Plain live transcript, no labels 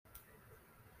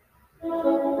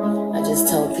I just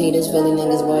told Pete it's really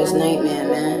niggas' worst nightmare,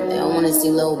 man. They don't want to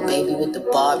see little baby with the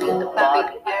Barbie. Tell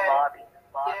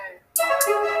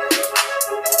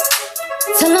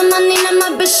him I need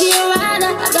my bitch, she a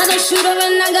rider. I got a shooter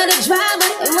and I got a driver.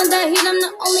 And when that heat, I'm the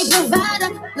only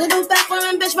provider. Little back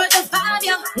foreign bitch worth the 5,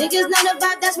 yo. Niggas not a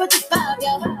vibe, that's worth the 5,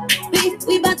 yo. Beef,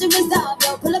 we bout to resolve,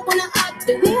 yo. Pull up on the op,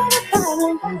 do we have a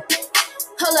problem?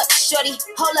 Hold up, shorty,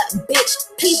 hold up, bitch.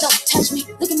 Please don't touch me.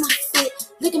 Look at my feet,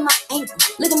 look at my ankle,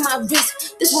 look at my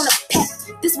wrist. This one a pack,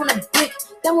 this one a brick,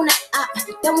 that one a op,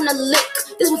 that one a lick.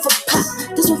 This one for pop,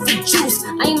 this one for juice.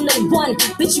 I am the one,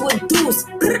 bitch, you a deuce.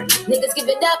 Niggas give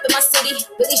it up in my city,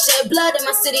 really shed blood in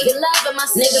my city, get love in my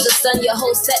city. Niggas will stun your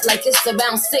whole set like it's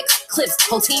around 6 clips.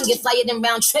 Whole team get fired in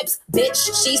round trips, bitch.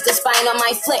 She's the spying on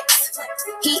my flicks.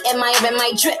 He admiring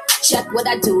my drip. Check what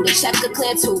I do, the check a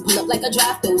clear too. Pull up like a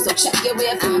drive-through, so check your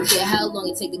rear view. I don't care how long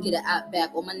it take to get it out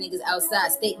back. All my niggas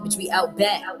outside state, bitch, we out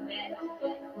back.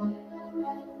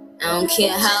 I don't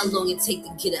care how long it take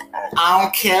to get it out. I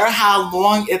don't care how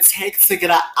long it takes to get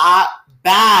it out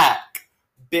back,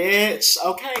 bitch.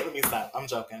 Okay, let me stop. I'm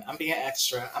joking. I'm being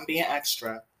extra.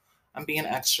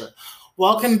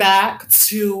 Welcome back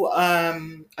to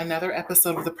another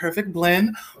episode of the Perfect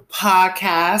Blend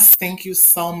podcast. Thank you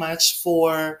so much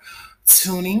for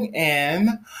tuning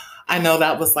in. I know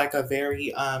that was like a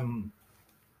very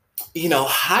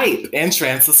hype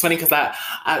entrance. It's funny because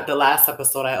I the last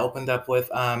episode I opened up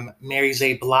with Mary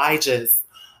J. Blige's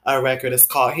record. It's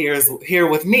called Here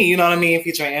With Me, you know what I mean,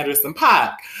 featuring Anderson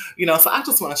 .Paak. So I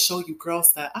just want to show you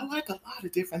girls that I like a lot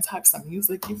of different types of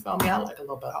music, you feel me? I like a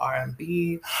little bit of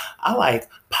R&B, I like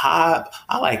pop,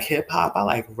 I like hip-hop, I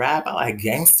like rap, I like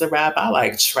gangster rap, I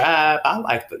like trap, I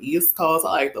like the East Coast, I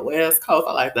like the West Coast,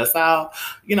 I like the South,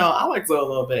 I like to go a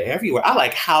little bit everywhere. I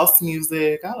like house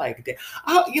music, I like,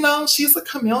 she's a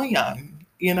chameleon,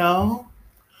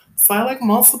 so I like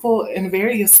multiple and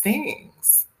various things.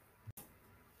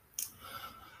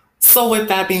 So with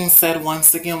that being said,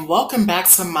 once again, welcome back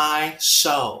to my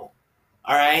show.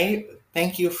 All right.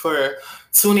 Thank you for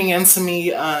tuning in to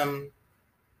me.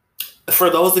 For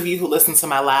those of you who listened to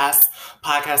my last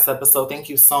podcast episode, thank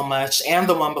you so much. And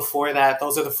the one before that,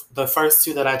 those are the first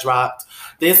two that I dropped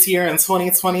this year in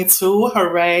 2022.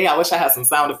 Hooray. I wish I had some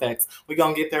sound effects. We're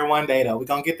going to get there one day, though. We're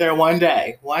going to get there one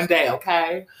day. One day,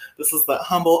 okay? This is the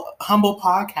humble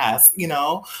podcast,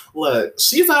 Look,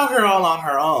 she's out here all on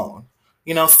her own.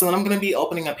 Soon I'm going to be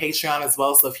opening a Patreon as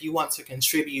well. So if you want to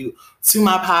contribute to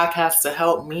my podcast to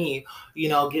help me,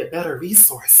 get better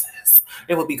resources,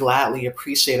 it would be gladly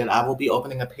appreciated. I will be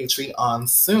opening a Patreon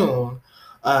soon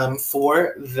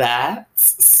for that.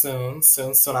 Soon.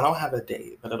 I don't have a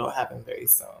date, but it'll happen very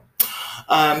soon.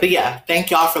 But yeah,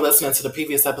 thank y'all for listening to the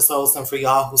previous episodes, and for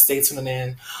y'all who stay tuning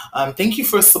in. Thank you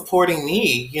for supporting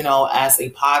me, as a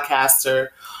podcaster.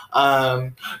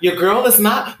 Your girl is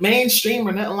not mainstream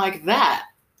or nothing like that.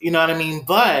 You know what I mean?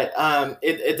 But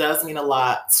it does mean a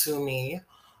lot to me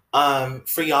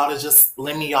for y'all to just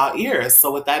lend me y'all ears. So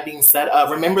with that being said,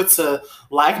 remember to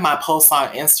like my posts on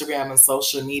Instagram and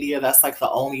social media. That's like the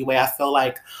only way. I feel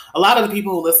like a lot of the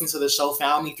people who listen to the show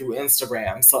found me through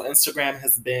Instagram. So Instagram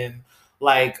has been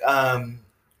like a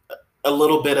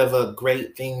little bit of a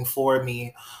great thing for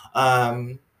me.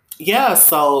 Yeah,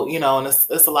 so, and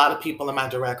it's a lot of people in my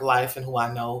direct life and who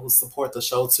I know who support the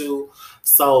show too.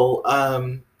 So,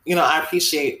 I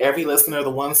appreciate every listener, the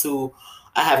ones who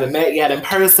I haven't met yet in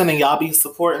person, and y'all be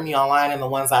supporting me online, and the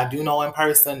ones I do know in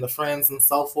person, the friends and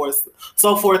so forth,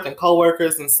 and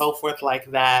coworkers and so forth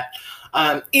like that.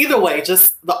 Either way,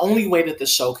 just the only way that the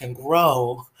show can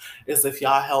grow is if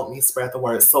y'all help me spread the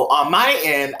word. So on my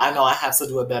end, I know I have to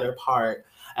do a better part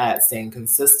at staying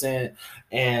consistent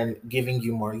and giving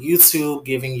you more YouTube,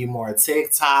 giving you more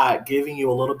TikTok, giving you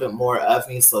a little bit more of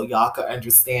me so y'all can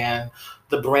understand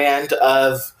the brand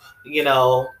of,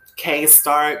 Kay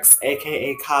Starks,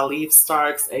 aka Khalif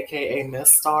Starks, aka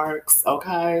Miss Starks.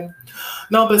 Okay.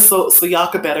 No, but so y'all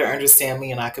could better understand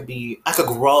me, and I could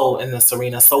grow in this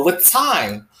arena. So with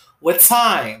time, but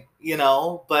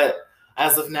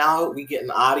as of now, we get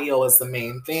an audio as the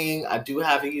main thing. I do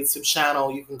have a YouTube channel.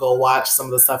 You can go watch some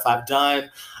of the stuff I've done.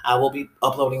 I will be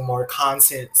uploading more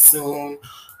content soon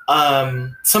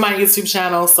to my YouTube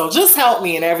channel. So just help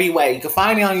me in every way. You can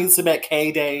find me on YouTube at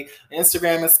K-Day.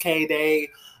 Instagram is K-Day.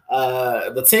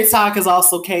 The TikTok is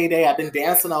also K-Day. I've been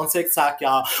dancing on TikTok,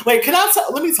 y'all. Wait,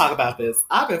 let me talk about this.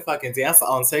 I've been fucking dancing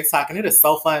on TikTok, and it is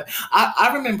so fun.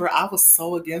 I remember I was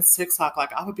so against TikTok.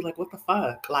 Like, I would be like, what the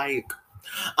fuck? Like,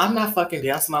 I'm not fucking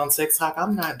dancing on TikTok.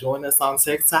 I'm not doing this on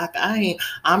TikTok.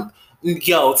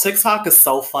 TikTok is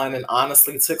so fun. And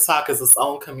honestly, TikTok is its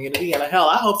own community. And hell,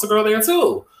 I hope to grow there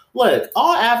too. look,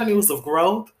 all avenues of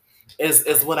growth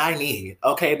is what I need,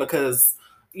 okay? Because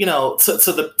to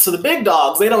the big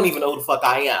dogs, they don't even know who the fuck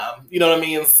I am. You know what I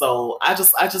mean? So I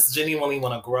just genuinely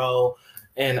want to grow,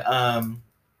 and I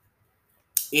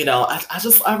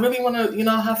really want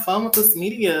to have fun with this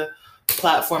media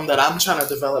platform that I'm trying to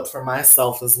develop for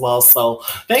myself as well. So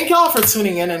thank y'all for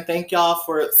tuning in, and thank y'all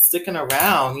for sticking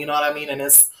around. You know what I mean? And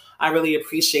I really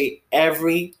appreciate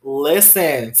every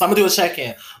listen. So I'm gonna do a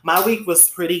check-in. My week was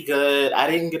pretty good. I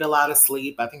didn't get a lot of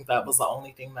sleep. I think that was the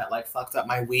only thing that like fucked up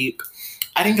my week.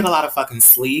 I didn't get a lot of fucking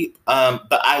sleep,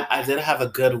 but I did have a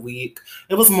good week.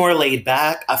 It was more laid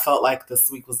back. I felt like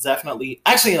this week was definitely,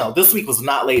 actually, no, this week was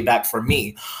not laid back for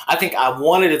me. I think I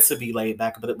wanted it to be laid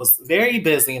back, but it was very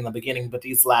busy in the beginning. But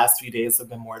these last few days have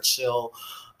been more chill.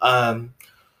 Um,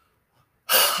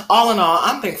 all in all,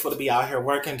 I'm thankful to be out here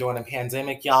working during a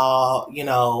pandemic, y'all.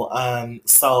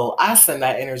 So I send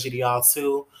that energy to y'all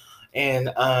too. And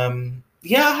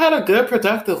yeah, I had a good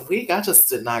productive week. I just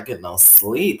did not get no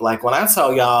sleep. Like when I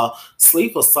tell y'all,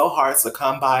 sleep was so hard to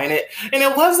come by, and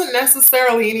it wasn't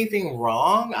necessarily anything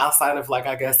wrong outside of like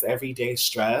I guess everyday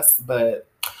stress, but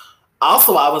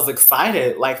also, I was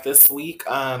excited. Like this week,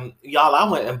 y'all, I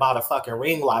went and bought a fucking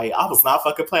ring light. I was not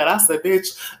fucking playing. I said,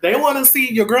 bitch, they want to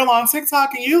see your girl on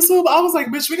TikTok and YouTube. I was like,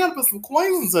 bitch, we got to put some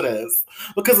coins into this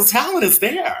because the talent is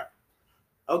there.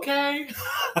 Okay?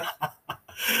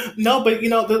 No, but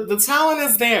the talent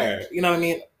is there. You know what I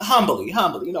mean? Humbly,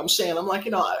 humbly. You know what I'm saying? I'm like,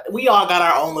 we all got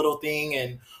our own little thing,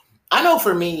 and I know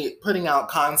for me, putting out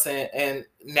content and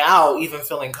now even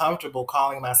feeling comfortable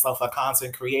calling myself a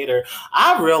content creator,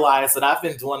 I realized that I've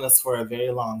been doing this for a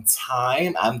very long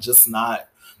time. I'm just not,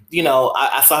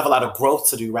 I still have a lot of growth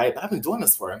to do, right? But I've been doing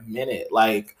this for a minute.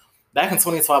 Like back in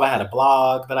 2012, I had a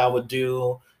blog that I would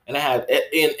do, and and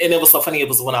it was so funny. It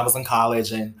was when I was in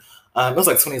college, and it was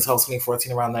like 2012,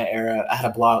 2014, around that era. I had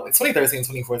a blog. Like 2013,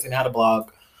 2014, I had a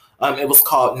blog. It was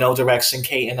called No Direction,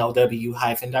 KNOW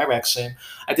hyphen direction.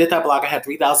 I did that blog. I had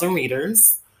 3,000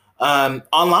 readers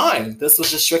online. This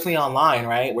was just strictly online,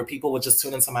 right? Where people would just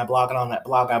tune into my blog. And on that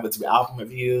blog, I would do album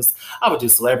reviews. I would do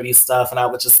celebrity stuff. And I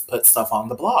would just put stuff on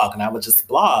the blog. And I would just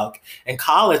blog in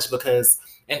college because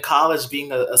in college,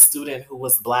 being a student who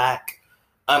was Black,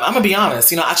 I'm gonna be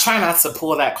honest, I try not to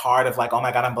pull that card of like, oh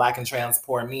my God, I'm Black and trans,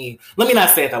 poor me. Let me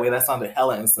not say it that way. That sounded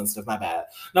hella insensitive, my bad.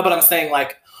 No, but I'm saying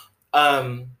like,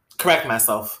 correct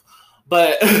myself.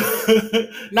 But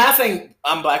not saying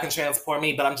I'm Black and trans, poor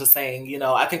me, but I'm just saying,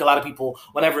 I think a lot of people,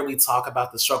 whenever we talk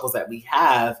about the struggles that we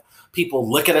have, people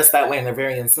look at us that way and they're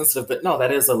very insensitive. But no,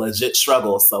 that is a legit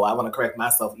struggle. So I want to correct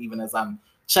myself even as I'm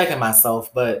checking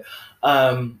myself. But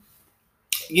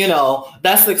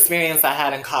that's the experience I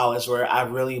had in college where I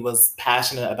really was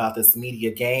passionate about this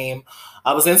media game.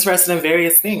 I was interested in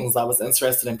various things. I was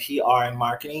interested in PR and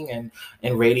marketing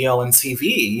and radio and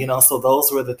TV, so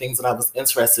those were the things that I was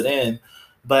interested in.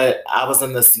 But I was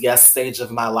in this yes stage of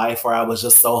my life where I was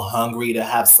just so hungry to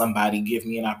have somebody give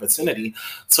me an opportunity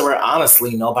to where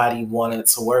honestly nobody wanted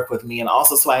to work with me. And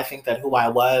also, so I think that who I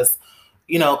was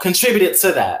contributed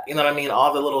to that. You know what I mean?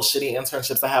 All the little shitty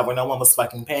internships I had where no one was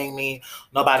fucking paying me.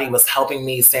 Nobody was helping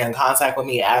me stay in contact with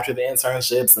me after the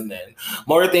internships, and then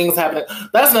more things happening.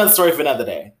 That's another story for another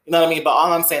day. You know what I mean? But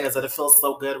all I'm saying is that it feels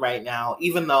so good right now,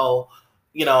 even though,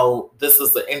 this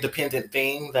is an independent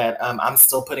thing that I'm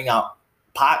still putting out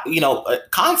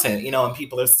content, and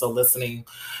people are still listening.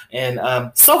 And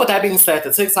so with that being said,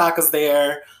 the TikTok is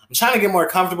there. I'm trying to get more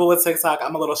comfortable with TikTok.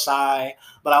 I'm a little shy,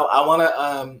 but I want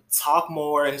to talk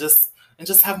more and just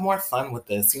have more fun with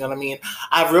this. You know what I mean?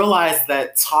 I realized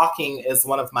that talking is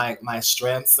one of my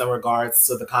strengths in regards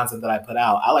to the content that I put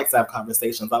out. I like to have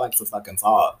conversations. I like to fucking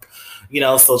talk.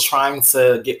 So trying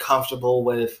to get comfortable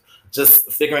with just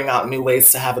figuring out new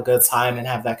ways to have a good time and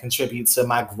have that contribute to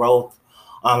my growth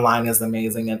online is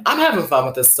amazing. And I'm having fun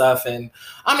with this stuff. And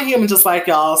I'm a human just like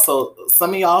y'all. So some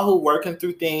of y'all who working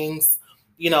through things,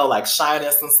 like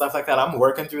shyness and stuff like that. I'm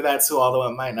working through that too, although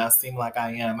it might not seem like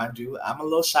I am. I'm a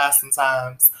little shy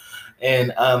sometimes.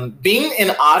 And being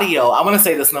in audio, I want to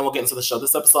say this and then we'll get into the show.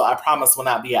 This episode, I promise, will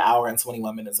not be an hour and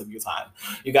 21 minutes of your time.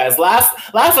 You guys, last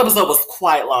episode was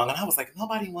quite long. And I was like,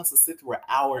 nobody wants to sit through an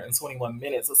hour and 21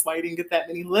 minutes. That's why you didn't get that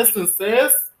many listens,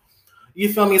 sis.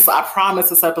 You feel me? So I promise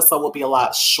this episode will be a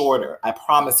lot shorter. I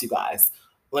promise you guys.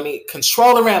 Let me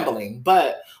control the rambling.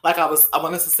 But like I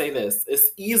wanted to say this. It's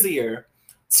easier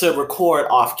to record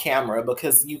off camera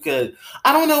because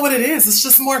I don't know what it is. It's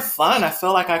just more fun. I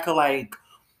feel like I could I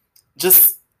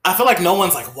feel like no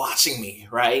one's like watching me,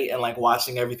 right? And like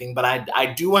watching everything. But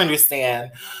I do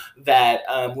understand that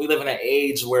we live in an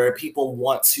age where people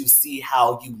want to see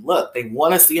how you look. They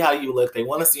want to see how you look. They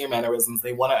want to see your mannerisms.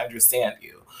 They want to understand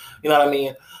you. You know what I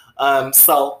mean?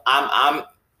 So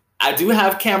I do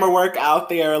have camera work out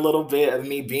there a little bit of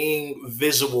me being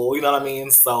visual, you know what I mean?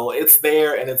 So it's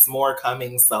there and it's more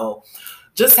coming. So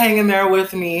just hang in there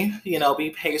with me, be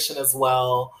patient as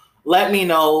well. Let me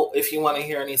know if you want to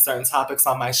hear any certain topics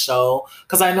on my show.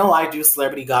 Because I know I do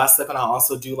celebrity gossip and I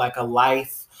also do like a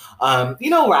life,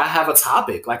 where I have a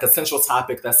topic, like a central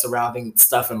topic that's surrounding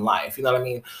stuff in life. You know what I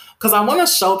mean? Because I want to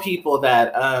show people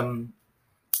that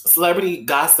celebrity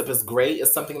gossip is great.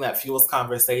 It's something that fuels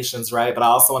conversations, right? But I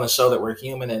also want to show that we're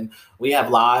human and we have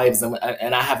lives and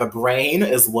I have a brain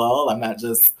as well. I'm not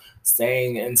just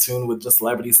staying in tune with just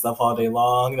celebrity stuff all day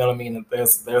long. You know what I mean?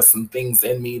 There's some things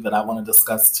in me that I want to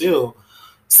discuss too.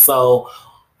 So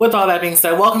with all that being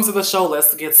said, welcome to the show.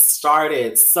 Let's get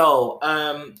started. So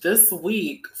this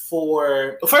week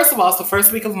first of all, it's the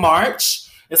first week of March.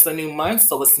 It's a new month,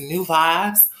 so it's new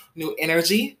vibes, new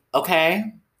energy,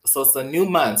 okay? So it's a new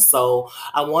month. So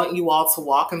I want you all to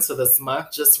walk into this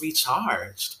month just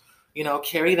recharged.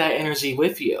 Carry that energy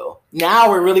with you. Now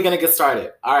we're really going to get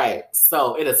started. All right.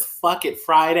 So it is Fuck It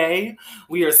Friday.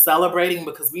 We are celebrating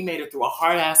because we made it through a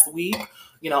hard ass week.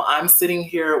 I'm sitting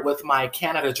here with my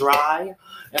Canada Dry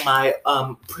and my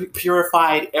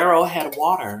purified Arrowhead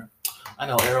water. I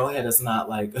know Arrowhead is not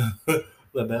like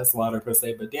the best water per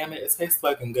se, but damn it, it tastes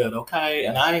fucking good, okay?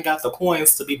 And I ain't got the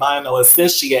coins to be buying no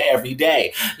Essentia every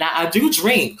day. Now I do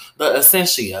drink the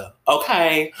Essentia,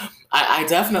 okay? I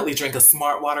definitely drink a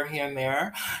Smart Water here and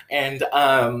there, and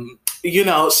she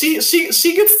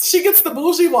gets the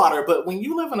bougie water. But when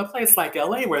you live in a place like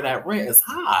LA where that rent is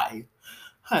high,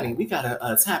 honey, we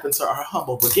gotta tap into our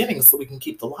humble beginnings so we can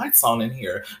keep the lights on in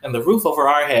here and the roof over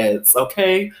our heads,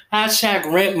 okay? Hashtag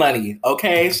rent money,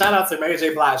 okay? Shout out to Mary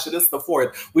J. Blige. It is the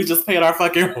 4th. We just paid our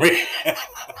fucking rent.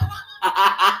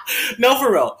 No,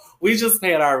 for real. We just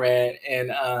paid our rent and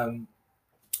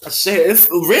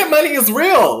rent money is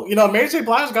real. Mary J.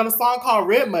 Blige got a song called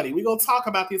Rent Money. We gonna talk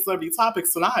about these celebrity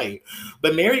topics tonight.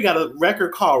 But Mary got a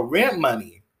record called Rent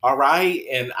Money. All right.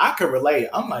 And I could relate.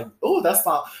 I'm like, oh, that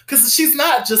song. Because she's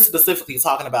not just specifically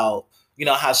talking about,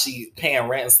 how she paying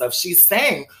rent and stuff. She's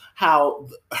saying how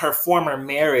her former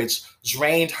marriage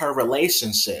drained her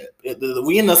relationship.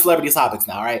 We in the celebrity topics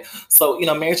now, right? So,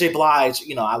 Mary J. Blige,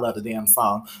 I love the damn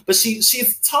song. But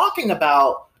she's talking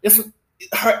about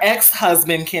her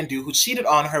ex-husband Kendu, who cheated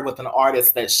on her with an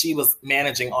artist that she was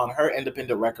managing on her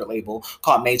independent record label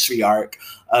called Matriarch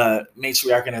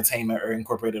Entertainment or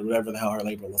Incorporated, whatever the hell her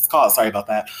label was called. Sorry about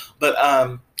that.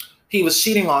 But he was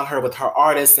cheating on her with her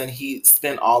artist and he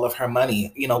spent all of her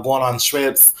money, going on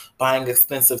trips, buying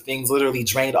expensive things, literally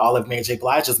drained all of Mary J.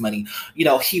 Blige's money.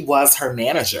 He was her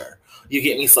manager. You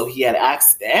get me? So he had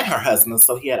access, and her husband,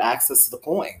 so he had access to the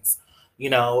coins,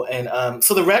 and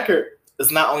so the record is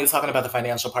not only talking about the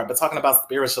financial part, but talking about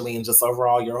spiritually and just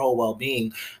overall your whole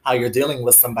well-being, how you're dealing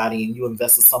with somebody and you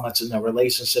invested so much in a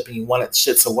relationship and you wanted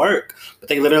shit to work, but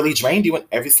they literally drained you in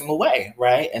every single way,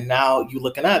 right? And now you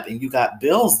looking up and you got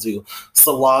bills due.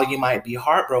 So while you might be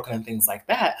heartbroken and things like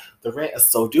that, the rent is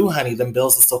still due, honey. Them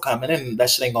bills are still coming in and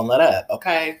that shit ain't gonna let up,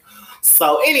 okay?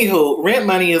 So anywho, Rent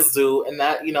Money is due, and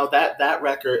that that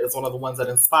record is one of the ones that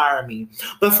inspire me.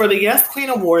 But for the Yes Queen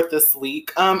Award this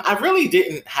week, I really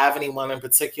didn't have anyone in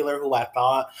particular who I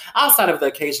thought, outside of the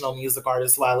occasional music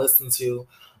artist who I listen to.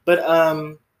 But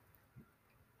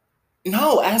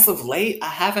no, as of late, I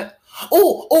haven't.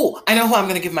 Oh, I know who I'm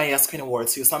going to give my Yes Queen Award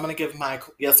to. So I'm going to give my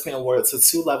Yes Queen Award to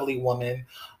two lovely women.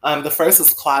 The first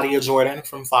is Claudia Jordan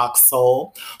from Fox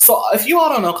Soul. So if you all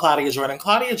don't know Claudia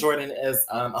Jordan is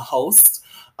a host.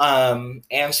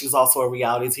 And she's also a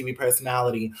reality TV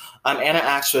personality and an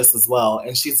actress as well.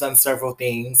 And she's done several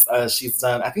things. I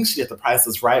think she did The Price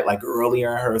is Right, like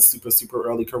earlier in her super, super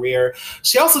early career.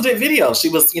 She also did video. She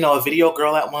was, a video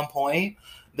girl at one point.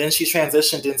 Then she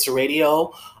transitioned into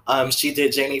radio. She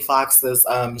did Jamie Foxx's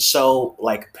show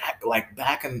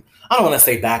back in, I don't want to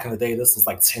say back in the day. This was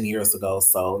like 10 years ago.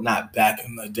 So not back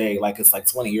in the day, like it's like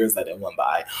 20 years that it went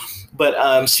by.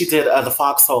 But she did The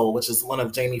Foxhole, which is one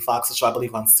of Jamie Foxx's show, I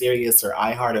believe on Sirius or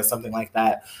iHeart or something like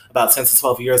that, about 10 to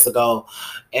 12 years ago.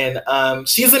 And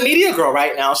she's a media girl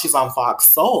right now. She's on Fox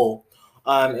Soul.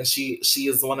 And she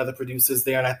is one of the producers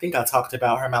there, and I think I talked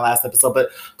about her in my last episode. But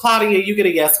Claudia, you get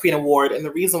a Yes Queen Award, and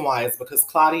the reason why is because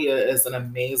Claudia is an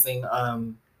amazing.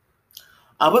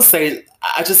 I would say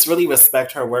I just really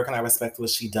respect her work, and I respect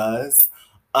what she does.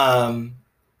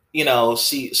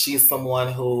 She's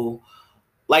someone who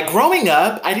like growing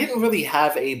up, I didn't really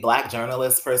have a black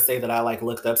journalist per se that I like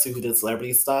looked up to who did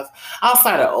celebrity stuff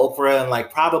outside of Oprah and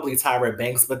like probably Tyra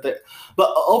Banks. But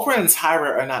Oprah and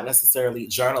Tyra are not necessarily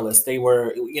journalists. They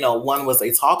were, one was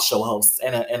a talk show host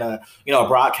and a a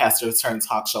broadcaster turned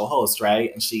talk show host,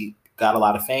 right? And she got a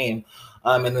lot of fame.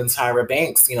 And then Tyra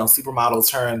Banks, supermodel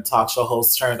turned talk show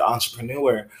host turned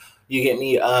entrepreneur. You get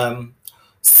me?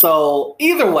 So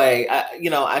either way,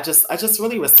 I just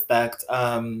really respect.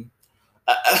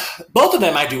 Both of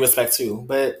them I do respect too,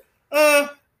 but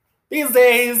these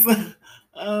days, you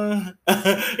know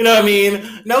what I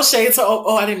mean? No shade to,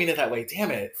 I didn't mean it that way.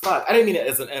 Damn it. Fuck. I didn't mean it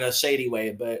as in a shady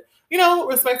way, but,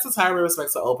 respect to Tyra,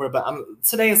 respect to Oprah, but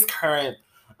today's current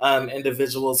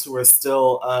individuals who are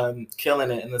still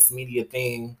killing it in this media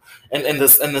thing and in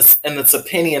this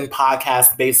opinion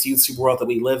podcast based YouTube world that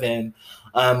we live in,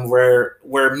 where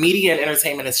media and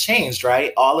entertainment has changed,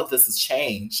 right? All of this has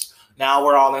changed. Now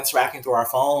we're all interacting through our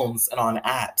phones and on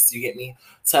apps. You get me?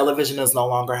 Television is no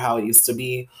longer how it used to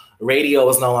be. Radio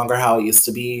is no longer how it used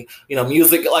to be.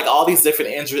 Music, like all these different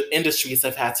industries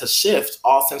have had to shift,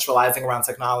 all centralizing around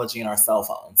technology and our cell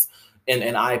phones and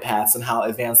iPads and how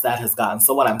advanced that has gotten.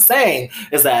 So what I'm saying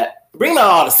is that, bring that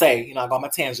all to say, I go on my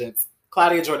tangents.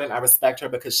 Claudia Jordan, I respect her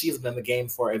because she's been in the game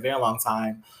for a very long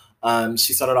time.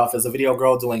 She started off as a video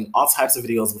girl doing all types of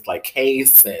videos with like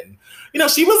Case and,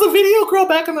 she was a video girl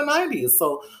back in the 90s.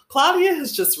 So Claudia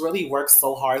has just really worked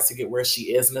so hard to get where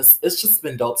she is. And it's just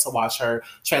been dope to watch her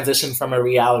transition from a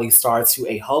reality star to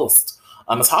a host,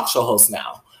 a talk show host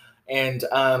now. And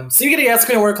so you get to ask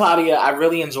Queen Award Claudia. I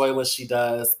really enjoy what she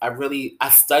does. I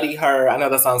study her. I know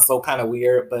that sounds so kind of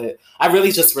weird, but I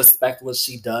really just respect what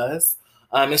she does.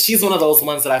 And she's one of those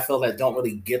ones that I feel that don't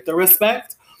really get the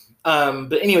respect.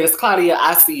 But anyways, Claudia,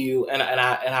 I see you, and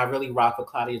I really rock with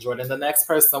Claudia Jordan. The next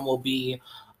person will be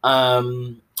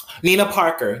Nina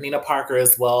Parker. Nina Parker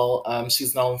as well.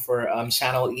 She's known for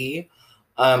Channel E.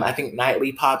 I think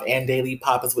Nightly Pop and Daily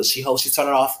Pop is what she hosts. She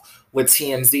started off with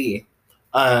TMZ.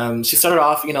 She started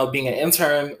off, being an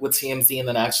intern with TMZ and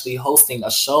then actually hosting a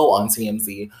show on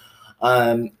TMZ.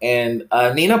 And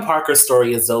Nina Parker's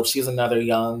story is dope. She's another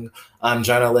young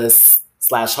journalist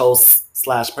 / host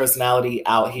 / personality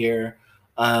out here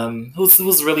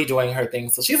who's really doing her thing.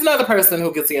 So she's another person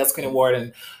who gets the Yes Queen Award.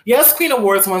 And Yes Queen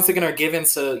Awards, once again, are given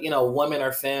to, women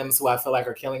or femmes who I feel like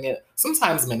are killing it.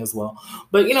 Sometimes men as well.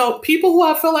 But, people who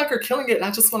I feel like are killing it, and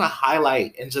I just want to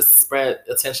highlight and just spread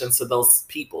attention to those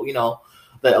people,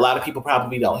 that a lot of people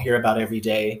probably don't hear about every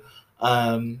day.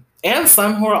 And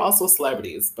some who are also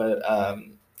celebrities. But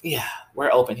yeah,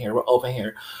 we're open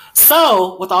here.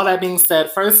 So with all that being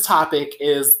said, first topic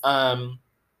is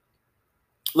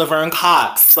Laverne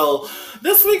Cox. So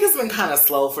this week has been kind of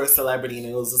slow for celebrity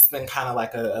news. It's been kind of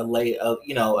like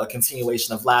a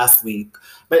continuation of last week,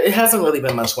 but it hasn't really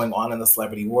been much going on in the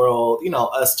celebrity world.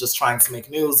 Us just trying to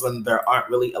make news when there aren't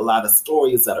really a lot of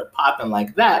stories that are popping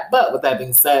like that. But with that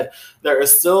being said, there are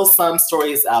still some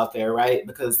stories out there, right?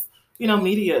 Because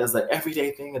media is an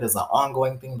everyday thing. It is an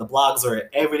ongoing thing. The blogs are an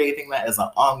everyday thing that is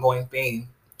an ongoing thing.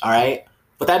 All right.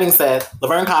 With that being said,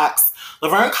 Laverne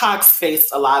Cox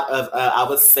faced a lot of, I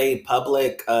would say,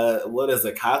 public,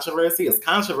 controversy? Is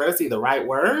controversy the right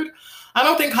word? I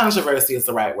don't think controversy is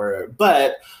the right word,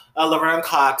 but Laverne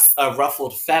Cox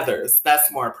ruffled feathers.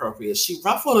 That's more appropriate. She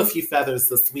ruffled a few feathers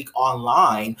this week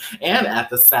online and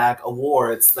at the SAG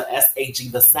Awards, the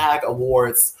SAG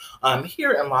Awards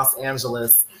here in Los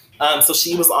Angeles. So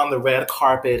she was on the red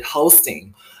carpet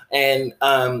hosting. And,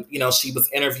 she was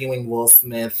interviewing Will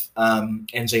Smith and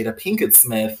Jada Pinkett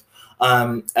Smith.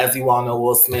 As you all know,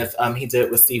 Will Smith, he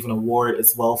did receive an award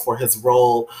as well for his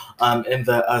role in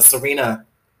the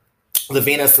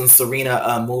Venus and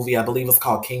Serena movie. I believe it's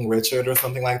called King Richard or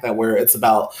something like that, where it's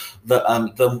about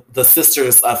the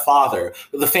sister's father.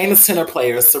 The famous tenor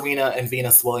players, Serena and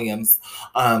Venus Williams,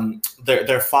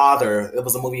 their father, it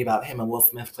was a movie about him, and Will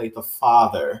Smith played the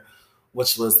father,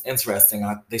 which was interesting.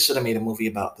 They should have made a movie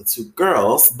about the two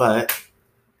girls, but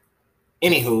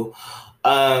anywho,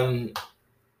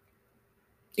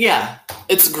 yeah,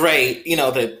 it's great,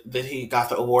 that he got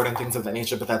the award and things of that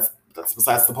nature, but that's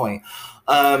besides the point.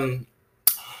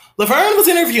 Laverne was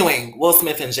interviewing Will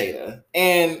Smith and Jada,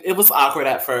 and it was awkward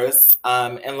at first.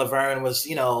 And Laverne was,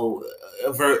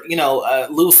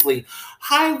 loosely,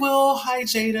 "Hi, Will. Hi,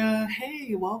 Jada.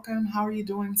 Hey, welcome. How are you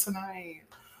doing tonight?"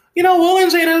 Will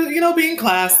and Jada, being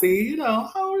classy,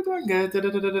 "Oh, we're doing good, da da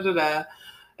da da da da."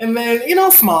 And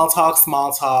then, small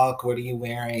talk. What are you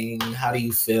wearing? How do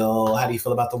you feel? How do you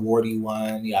feel about the award you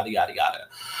won? Yada, yada, yada.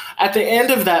 At the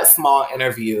end of that small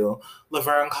interview,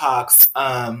 Laverne Cox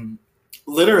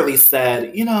literally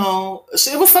said, it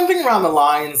was something around the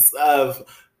lines of,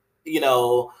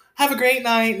 have a great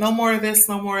night. No more of this,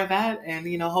 no more of that.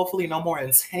 And, hopefully no more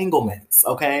entanglements.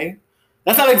 Okay.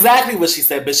 That's not exactly what she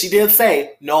said, but she did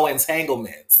say no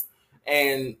entanglements.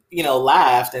 And,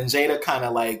 laughed. And Jada kind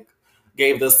of like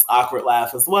gave this awkward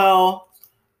laugh as well.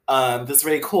 This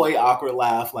very coy, awkward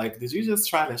laugh. Like, did you just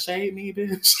try to shade me,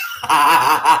 bitch?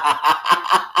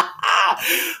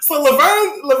 So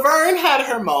Laverne had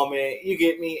her moment. You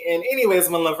get me? And anyways,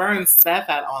 when Laverne said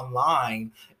that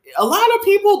online, a lot of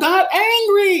people got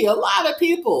angry. A lot of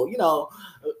people,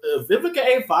 Vivica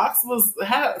A. Fox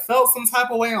felt some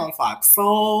type of way on Fox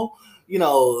Soul.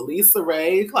 Lisa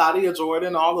Ray, Claudia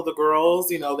Jordan, all of the girls,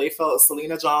 they felt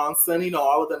Selena Johnson,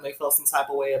 all of them, they felt some type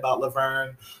of way about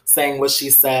Laverne saying what she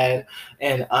said.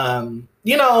 And,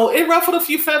 it ruffled a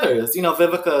few feathers.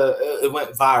 Vivica, it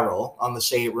went viral on the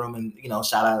Shade Room and,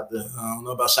 shout out, I don't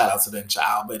know about shout out to them,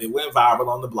 child, but it went viral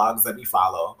on the blogs that we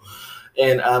follow.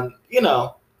 And,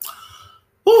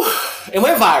 it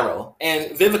went viral.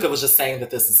 And Vivica was just saying that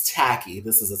this is tacky.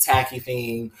 This is a tacky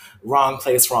thing. Wrong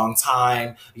place, wrong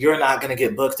time. You're not going to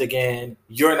get booked again.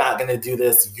 You're not going to do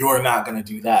this. You're not going to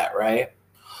do that, right?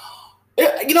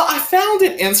 I found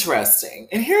it interesting.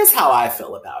 And here's how I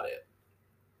feel about it.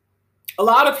 A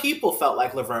lot of people felt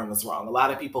like Laverne was wrong. A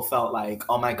lot of people felt like,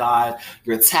 oh my God,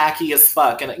 you're tacky as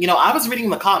fuck. And, I was reading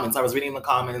the comments. A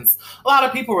lot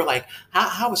of people were like,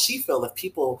 how would she feel if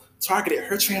people targeted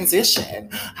her transition?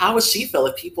 How would she feel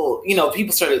if people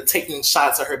started taking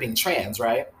shots at her being trans,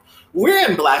 right? We're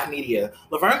in Black media.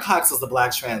 Laverne Cox is a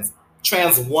Black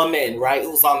trans woman, right,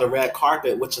 who's on the red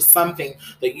carpet, which is something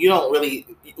that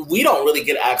we don't really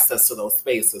get access to those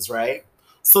spaces, right?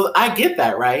 So I get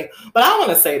that, right? But I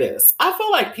want to say this. I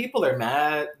feel like people are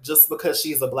mad just because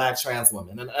she's a Black trans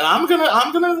woman. And I'm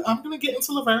gonna get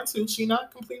into Laverne too. She's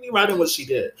not completely right in what she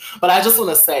did. But I just want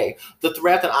to say the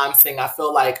thread that I'm seeing, I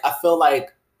feel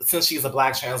like since she's a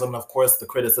Black trans woman, of course, the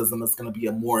criticism is going to be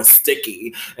a more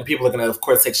sticky, and people are going to, of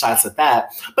course, take shots at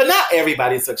that. But not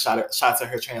everybody took shots at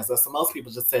her transness. So most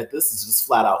people just said, this is just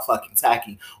flat out fucking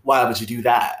tacky. Why would you do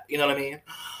that? You know what I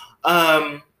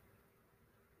mean?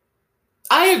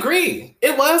 I agree.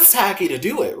 It was tacky to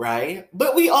do it, right?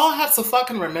 But we all have to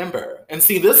fucking remember. And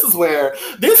see, this is where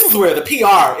the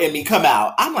PR in me come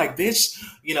out. I'm like, bitch,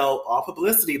 all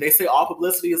publicity. They say all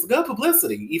publicity is good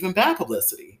publicity, even bad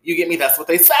publicity. You get me? That's what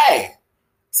they say.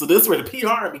 So this is where the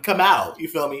PR in me come out. You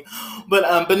feel me? But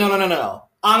no.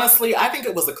 Honestly, I think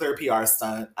it was a clear PR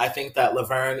stunt. I think that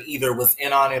Laverne either was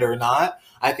in on it or not.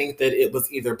 I think that it was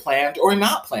either planned or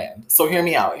not planned. So hear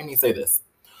me out. Let me say this.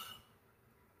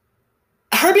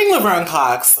 Her being Laverne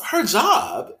Cox, her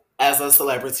job as a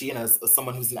celebrity and as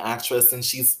someone who's an actress and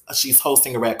she's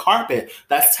hosting a red carpet,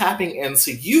 that's tapping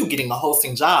into you getting a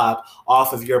hosting job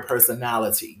off of your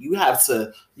personality. You got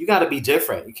to be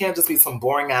different. You can't just be some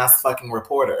boring ass fucking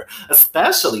reporter,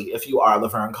 especially if you are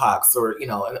Laverne Cox or,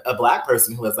 a Black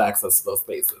person who has access to those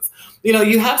spaces.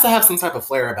 You have to have some type of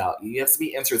flair about you. You have to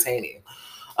be entertaining.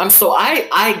 So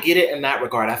I get it in that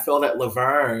regard. I feel that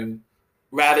Laverne,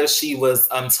 rather she was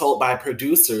told by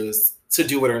producers to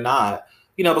do it or not,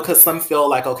 because some feel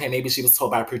like, okay, maybe she was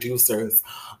told by producers.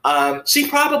 She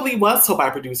probably was told by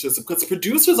producers because the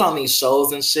producers on these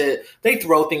shows and shit, they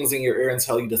throw things in your ear and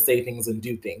tell you to say things and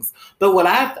do things. But what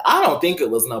I don't think it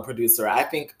was no producer. I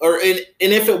think, and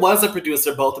if it was a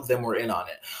producer, both of them were in on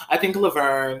it. I think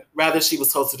Laverne, rather she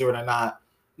was told to do it or not,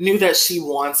 knew that she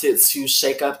wanted to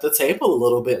shake up the table a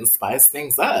little bit and spice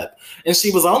things up. And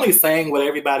she was only saying what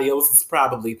everybody else is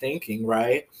probably thinking,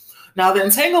 right? Now, the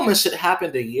entanglement shit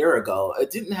happened a year ago.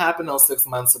 It didn't happen 6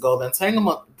 months ago.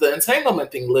 The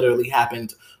entanglement thing literally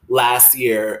happened last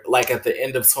year, like at the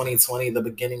end of 2020, the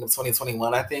beginning of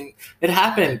 2021, I think. It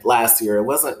happened last year. It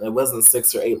wasn't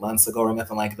 6 or 8 months ago or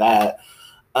nothing like that.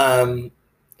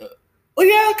 Well,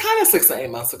 yeah, kind of 6 to 8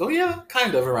 months ago. Yeah,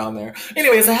 kind of around there.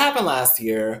 Anyways, it happened last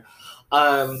year.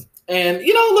 And, Laverne,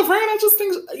 I just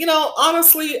think,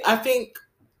 honestly, I think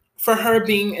for her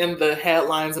being in the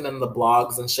headlines and in the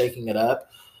blogs and shaking it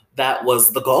up, that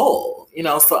was the goal.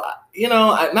 So,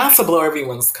 not to blow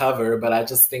everyone's cover, but I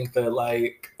just think that,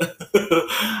 like,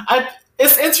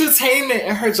 it's entertainment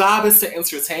and her job is to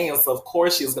entertain. So of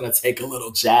course she's going to take a little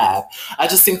jab. I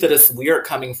just think that it's weird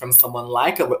coming from someone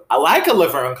like a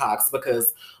Laverne Cox,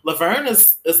 because Laverne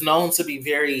is known to be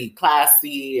very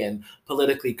classy and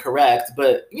politically correct.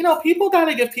 But, people got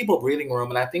to give people breathing room.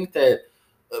 And I think that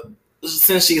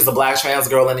since she's a Black trans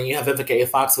girl and then you have Vivica A.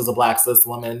 Fox, who's a Black cis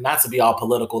woman, not to be all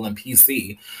political and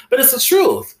PC, but it's the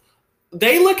truth.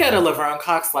 they look at a Laverne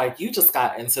Cox like, you just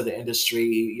got into the industry,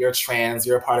 you're trans,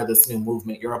 you're a part of this new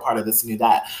movement, you're a part of this new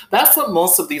that. That's what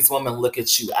most of these women look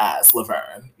at you as,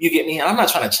 Laverne. You get me? And I'm not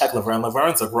trying to check Laverne.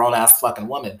 Laverne's a grown ass fucking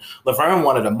woman. Laverne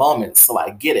wanted a moment, so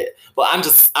I get it. But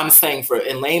I'm saying, for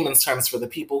in layman's terms, for the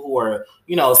people who are,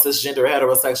 cisgender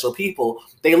heterosexual people,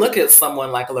 they look at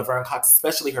someone like a Laverne Cox,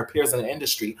 especially her peers in the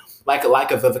industry, like a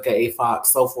Vivica A. Fox,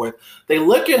 so forth. They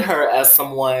look at her as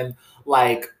someone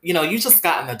like, you just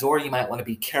got in the door, you might want to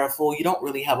be careful. You don't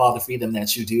really have all the freedom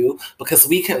that you do because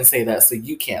we couldn't say that, so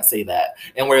you can't say that.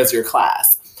 And where's your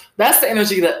class? That's the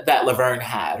energy that Laverne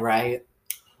had, right?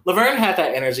 Laverne had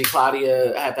that energy.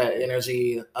 Claudia had that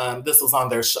energy. This was on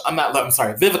their show. I'm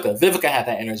sorry, Vivica. Vivica had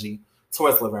that energy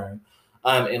towards Laverne.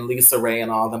 And Lisa Ray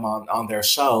and all of them on their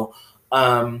show.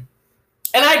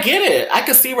 And I get it. I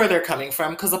could see where they're coming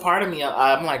from because a part of me,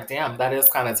 I'm like, damn, that is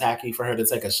kind of tacky for her to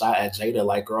take a shot at Jada.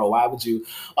 Like, girl, why would you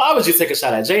take a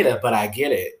shot at Jada? But I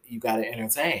get it. You got to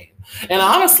entertain. And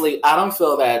honestly, I don't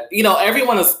feel that,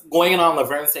 everyone is going on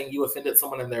Laverne saying you offended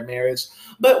someone in their marriage.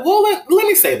 But let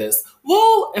me say this.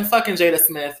 Will and fucking Jada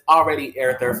Smith already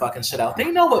aired their fucking shit out. They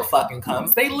know what fucking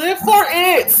comes. They live for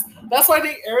it. That's why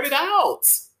they aired it out.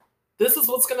 This is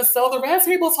what's going to sell the Red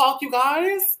Table Talk, you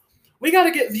guys. We got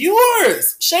to get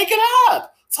viewers. Shake it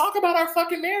up. Talk about our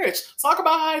fucking marriage. Talk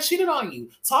about how I cheated on you.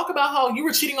 Talk about how you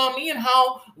were cheating on me and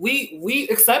how we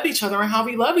accept each other and how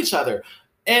we love each other.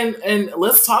 And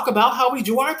let's talk about how we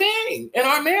do our thing. In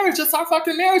our marriage, it's our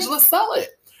fucking marriage. Let's sell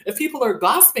it. If people are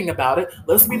gossiping about it,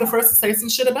 let's be the first to say some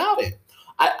shit about it.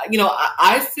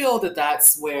 I feel that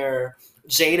that's where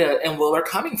Jada and Will are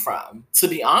coming from. To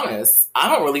be honest, I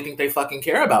don't really think they fucking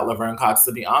care about Laverne Cox,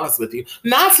 to be honest with you.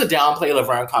 Not to downplay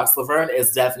Laverne Cox. Laverne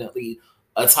is definitely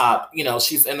a top,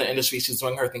 she's in the industry, she's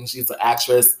doing her thing, she's an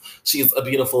actress, she's a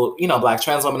beautiful, Black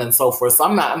trans woman and so forth. So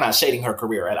I'm not shading her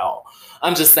career at all.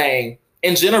 I'm just saying,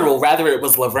 in general, rather it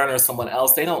was Laverne or someone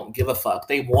else, they don't give a fuck.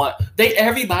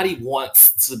 Everybody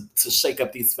wants to shake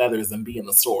up these feathers and be in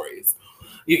the stories.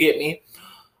 You get me?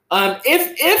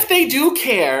 If they do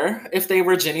care, if they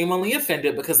were genuinely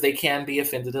offended, because they can be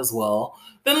offended as well,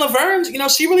 then Laverne,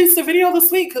 she released a video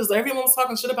this week because everyone was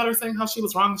talking shit about her, saying how she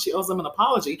was wrong and she owes them an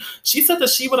apology. She said that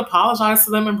she would apologize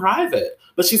to them in private,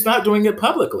 but she's not doing it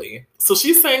publicly. So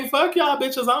she's saying, fuck y'all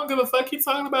bitches, I don't give a fuck. Keep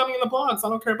talking about me in the blogs. I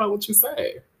don't care about what you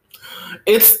say.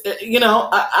 It's,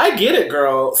 I get it,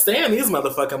 girl. Stay in these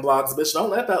motherfucking blogs, bitch. Don't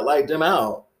let that light dim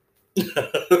out. You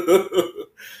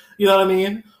know what I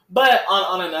mean? But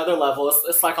on another level,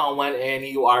 it's like on one end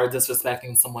you are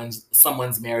disrespecting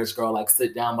someone's marriage, girl, like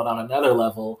sit down. But on another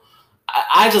level,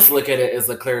 I just look at it as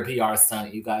a clear PR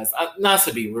stunt, you guys. Not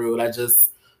to be rude, I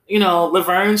just,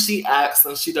 Laverne, she acts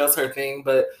and she does her thing,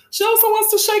 but she also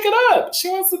wants to shake it up. She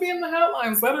wants to be in the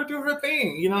headlines. Let her do her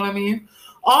thing. You know what I mean?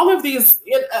 All of these,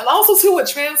 and also too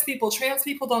with trans people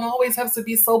don't always have to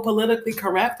be so politically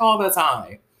correct all the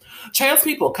time. Trans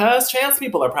people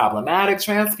are problematic.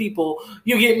 Trans people,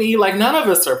 you get me? Like, none of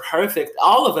us are perfect.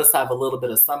 All of us have a little bit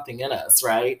of something in us,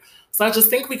 right? So I just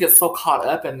think we get so caught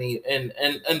up in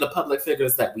the public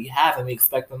figures that we have, and we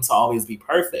expect them to always be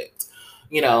perfect.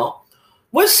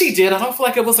 What she did, I don't feel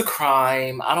like it was a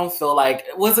crime. I don't feel like,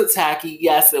 was it tacky?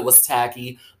 Yes, it was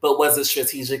tacky. But was it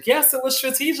strategic? Yes, it was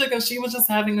strategic, and she was just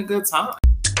having a good time.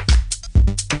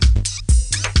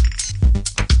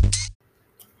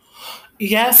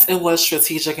 Yes, it was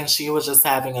strategic and she was just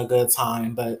having a good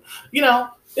time. But,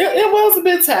 it was a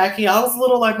bit tacky. I was a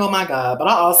little like, oh my God. But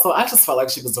I just felt like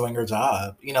she was doing her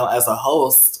job, as a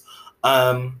host.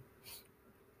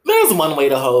 There's one way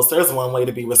to host. There's one way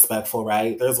to be respectful,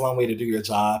 right? There's one way to do your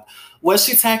job. Was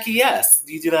she tacky? Yes.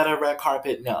 Do you do that on a red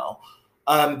carpet? No.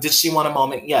 Did she want a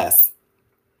moment? Yes.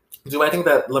 Do I think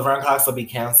that Laverne Cox will be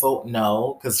canceled?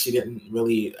 No, because I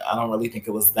don't really think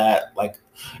it was that, like,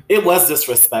 it was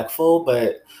disrespectful,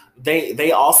 but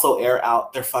they also air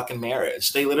out their fucking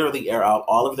marriage. They literally air out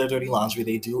all of their dirty laundry.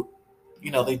 They do,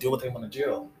 they do what they want to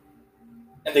do.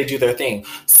 And they do their thing.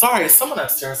 Sorry, someone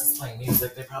upstairs is playing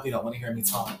music. They probably don't want to hear me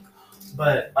talk.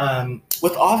 But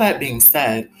with all that being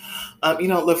said,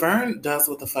 Laverne does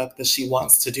what the fuck that she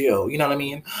wants to do. You know what I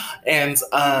mean? And,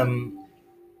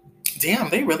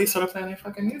 damn, they really started playing their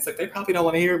fucking music. They probably don't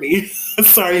want to hear me.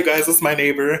 Sorry, you guys, it's my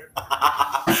neighbor.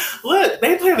 Look,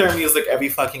 they play their music every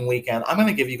fucking weekend. I'm going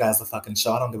to give you guys a fucking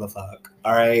show. I don't give a fuck.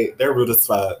 All right? They're rude as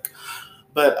fuck.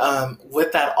 But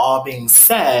with that all being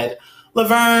said,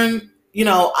 Laverne,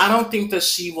 I don't think that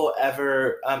she will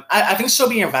ever... I think she'll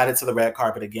be invited to the red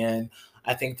carpet again.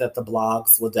 I think that the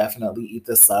blogs will definitely eat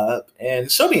this up,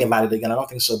 and she'll be invited again. I don't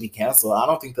think she'll be canceled. I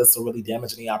don't think this will really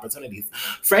damage any opportunities.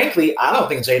 Frankly, I don't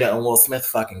think Jada and Will Smith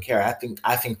fucking care.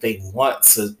 I think they want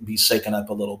to be shaken up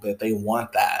a little bit. They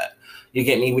want that. You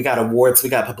get me? We got awards, we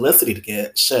got publicity to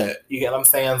get. Shit. You get what I'm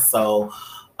saying? So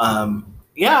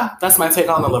yeah, that's my take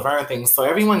on the Laverne thing. So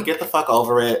everyone get the fuck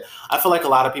over it. I feel like a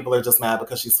lot of people are just mad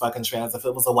because she's fucking trans. If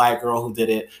it was a white girl who did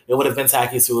it, it would have been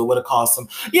tacky too. It would have caused some.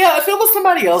 Yeah, if it was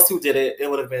somebody else who did it, it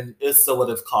would have been. It still would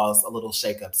have caused a little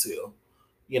shakeup too.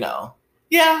 You know.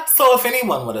 Yeah. So if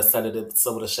anyone would have said it, it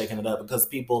still would have shaken it up because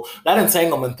people. That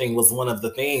entanglement thing was one of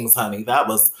the things, honey. That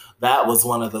was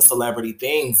one of the celebrity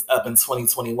things up in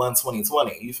 2021,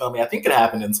 2020. You feel me? I think it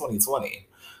happened in 2020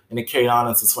 and it carried on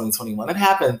into 2021. It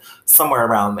happened somewhere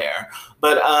around there.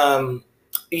 But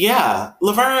yeah,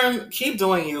 Laverne, keep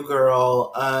doing you,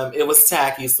 girl. It was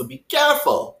tacky, so be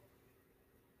careful.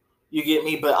 You get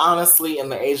me? But honestly, in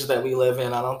the age that we live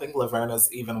in, I don't think Laverne is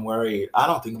even worried. I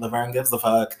don't think Laverne gives a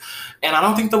fuck. And I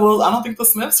don't think the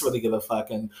Smiths really give a fuck.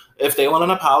 And if they want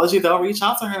an apology, they'll reach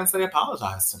out to her and say,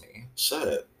 apologize to me.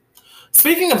 Shit.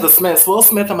 Speaking of the Smiths, Will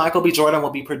Smith and Michael B. Jordan will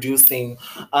be producing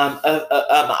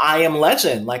I Am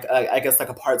Legend, like I guess like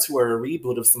a part two or a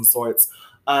reboot of some sorts.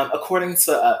 According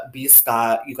to B.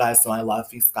 Scott, you guys know I love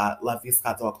B. Scott, love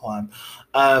bscott.com.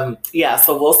 Yeah,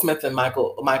 so Will Smith and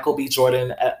Michael B.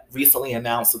 Jordan recently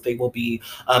announced that they will be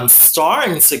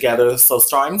starring together,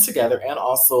 and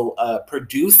also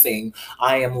producing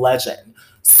I Am Legend.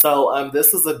 So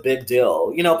this is a big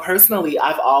deal. You know, personally,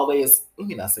 let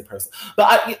me not say person,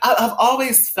 but I've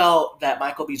always felt that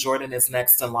Michael B. Jordan is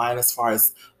next in line as far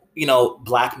as,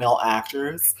 black male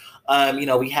actors.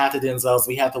 We had the Denzels,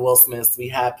 we had the Will Smiths, we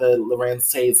had the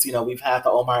Lorenz Tates, we've had the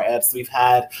Omar Epps, we've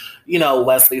had,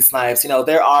 Wesley Snipes,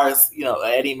 there are,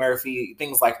 Eddie Murphy,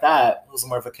 things like that, who's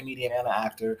more of a comedian and an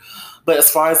actor. But as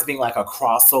far as being like a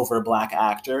crossover black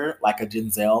actor, like a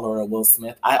Denzel or a Will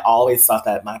Smith, I always thought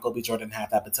that Michael B. Jordan had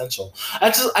that potential. I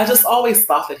just always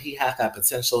thought that he had that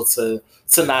potential to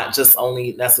not just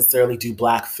only necessarily do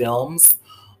black films,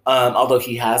 although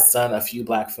he has done a few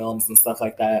black films and stuff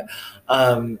like that.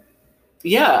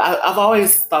 Yeah, I've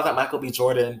always thought that Michael B.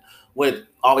 Jordan would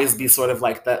always be sort of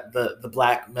like the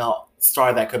black male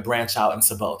star that could branch out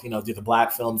into both, do the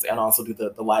black films and also do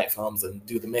the white films and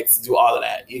do the mix, do all of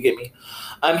that. You get me?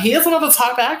 He is one of the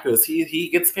top actors. He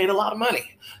gets paid a lot of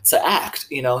money to act.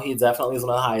 He definitely is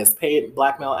one of the highest paid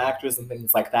black male actors and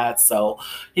things like that. So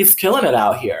he's killing it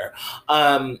out here.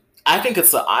 I think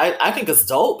it's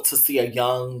dope to see a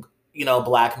young,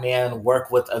 black man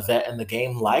work with a vet in the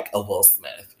game like a Will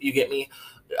Smith. You get me?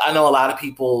 I know a lot of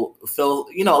people feel,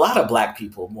 a lot of black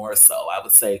people more so, I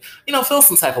would say, feel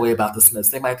some type of way about the Smiths.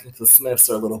 They might think the Smiths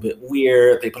are a little bit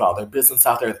weird. They put all their business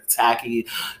out there, they're tacky,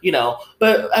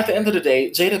 But at the end of the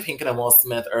day, Jada Pinkett and Will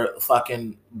Smith are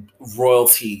fucking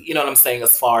royalty. You know what I'm saying?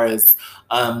 As far as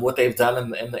what they've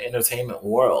done in the entertainment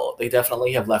world, they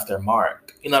definitely have left their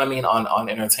mark. You know what I mean? On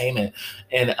entertainment.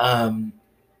 And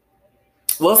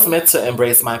Will Smith to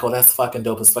embrace Michael, that's fucking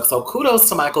dope as fuck. So kudos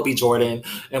to Michael B. Jordan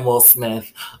and Will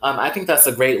Smith. I think that's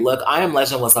a great look. I Am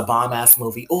Legend was a bomb-ass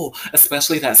movie. Oh,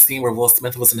 especially that scene where Will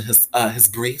Smith was in his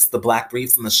briefs, the black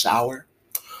briefs in the shower.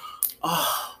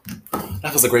 Oh,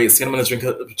 that was a great scene. I'm going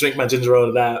to drink my ginger ale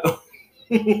to that.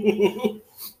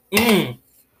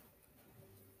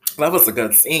 That was a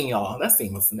good scene, y'all. That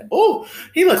scene was... Oh,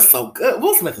 he looks so good.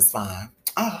 Will Smith is fine.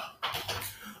 Oh.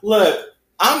 Look,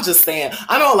 I'm just saying,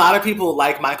 I know a lot of people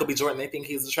like Michael B. Jordan. They think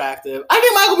he's attractive. I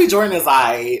think Michael B. Jordan is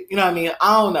you know what I mean?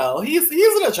 I don't know. He's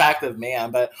an attractive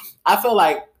man, but I feel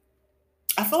like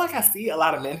I see a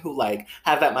lot of men who like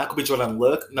have that Michael B. Jordan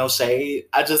look. No shade.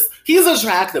 He's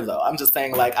attractive though. I'm just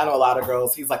saying, like, I know a lot of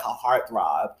girls. He's like a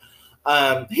heartthrob.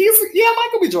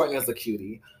 Michael B. Jordan is a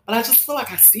cutie, but I just feel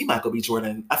like I see Michael B.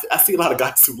 Jordan. I see a lot of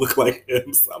guys who look like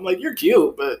him. So I'm like, you're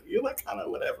cute, but you're like kind of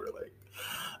whatever. Like,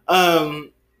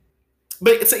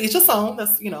 but to each his own.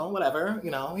 That's, whatever.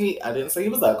 I didn't say he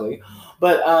was ugly.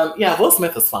 But yeah, Will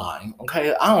Smith is fine.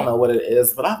 Okay. I don't know what it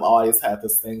is, but I've always had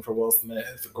this thing for Will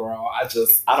Smith, girl. I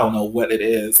don't know what it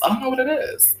is. I don't know what it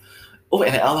is. Oh,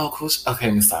 and LL Cool J. Okay,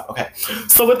 let me stop. Okay.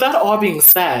 So with that all being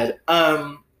said,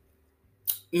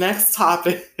 next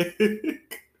topic.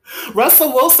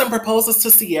 Russell Wilson proposes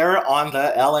to Ciara on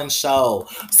the Ellen Show.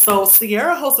 So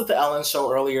Ciara hosted the Ellen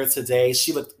Show earlier today.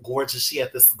 She looked gorgeous. She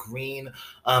had this green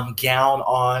gown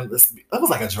on. It was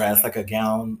like a dress, like a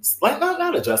gown, like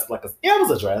not a dress, it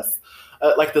was a dress.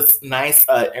 Like this nice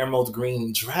emerald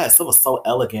green dress. It was so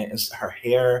elegant, and her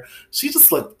hair. She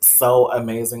just looked so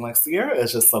amazing. Like Ciara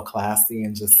is just so classy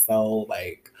and just so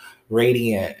like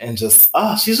radiant and just,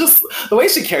 she's just, the way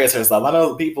she carries herself. I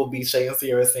know people be shading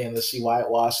Sierra saying that she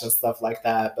whitewashed and stuff like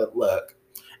that, but look,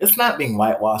 it's not being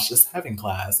whitewashed, it's having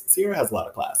class. Sierra has a lot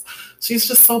of class. She's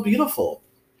just so beautiful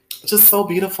and just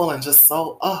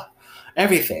so,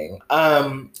 everything.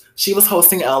 She was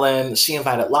hosting Ellen. She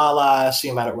invited Lala. She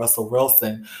invited Russell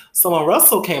Wilson. So when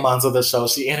Russell came onto the show,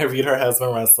 she interviewed her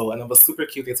husband Russell, and it was super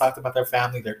cute. They talked about their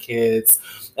family, their kids,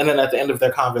 and then at the end of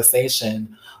their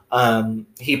conversation,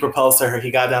 he proposed to her.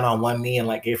 He got down on one knee and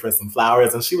like gave her some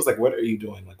flowers, and she was like, "What are you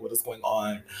doing? Like, what is going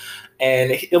on?"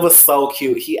 And it was so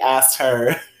cute. He asked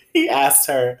her. He asked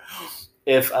her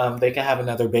if they could have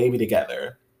another baby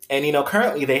together. And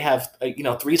currently they have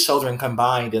 3 children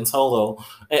combined in total.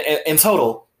 In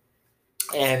total,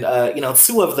 and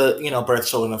two of the birth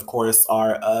children, of course,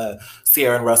 are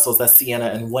Sierra and Russell's. That's Sienna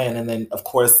and Wynn, and then of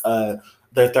course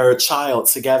their third child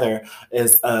together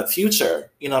is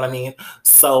Future. You know what I mean?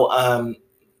 So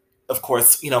of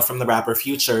course from the rapper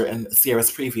Future and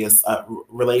Sierra's previous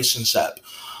relationship.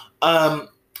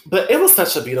 But it was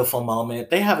such a beautiful moment.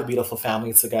 They have a beautiful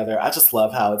family together. I just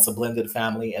love how it's a blended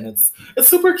family and it's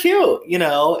super cute, and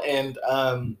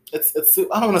it's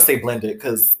I don't want to say blended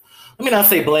because let me not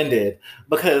say blended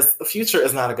because Future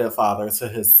is not a good father to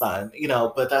his son,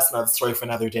 but that's another story for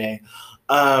another day.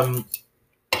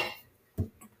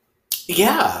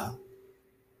 Yeah.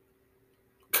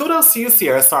 Kudos to you,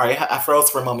 Sierra. Sorry, I froze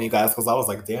for a moment, you guys, because I was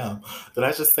like, damn, did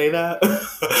I just say that?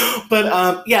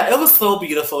 But yeah, it was so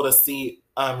beautiful to see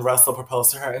Russell propose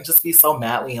to her and just be so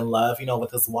madly in love,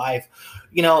 with his wife.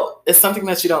 It's something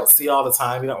that you don't see all the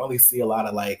time. You don't really see a lot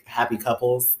of like happy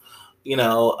couples,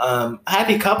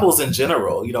 happy couples in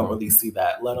general. You don't really see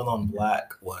that, let alone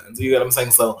Black ones. You get what I'm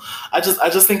saying? So I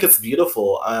just think it's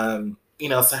beautiful.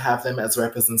 To have them as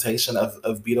representation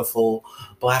of beautiful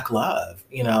Black love,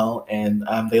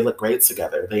 and they look great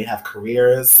together. They have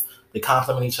careers, they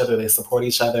complement each other, they support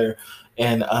each other.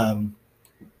 And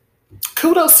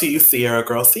kudos to you, Sierra,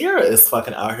 girl. Sierra is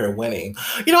fucking out here winning.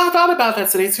 I thought about that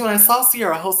today too. When I saw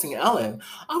Sierra hosting Ellen,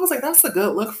 I was like, that's a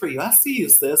good look for you. I see you,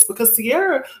 sis, because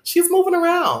Sierra, she's moving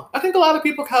around. I think a lot of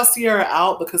people call Sierra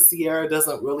out because Sierra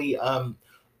doesn't really,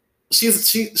 she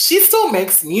still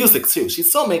makes music too. She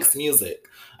still makes music.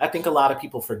 I think a lot of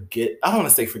people forget. I don't want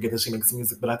to say forget that she makes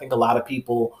music, but I think a lot of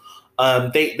people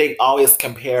they always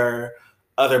compare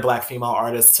other Black female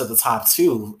artists to the top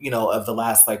 2, of the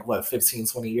last 15,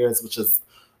 20 years, which is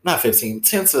not 15,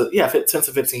 10 to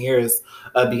 15 years.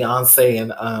 Beyonce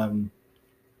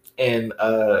and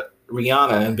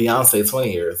Rihanna and Beyonce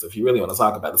 20 years, if you really want to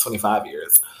talk about the 25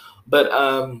 years.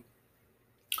 But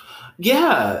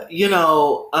yeah,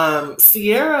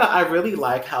 Sierra, I really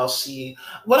like how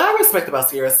what I respect about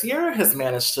Sierra has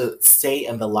managed to stay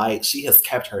in the light. She has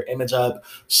kept her image up.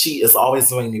 She is always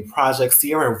doing new projects.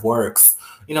 Sierra works.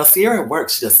 Sierra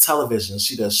works. She does television.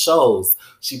 She does shows.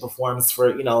 She performs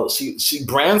for, she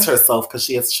brands herself because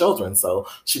she has children. So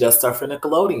she does stuff for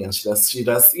Nickelodeon. She does, she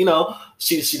does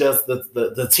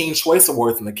the Teen Choice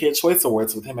Awards and the Kid Choice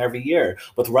Awards with him every year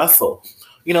with Russell.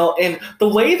 And the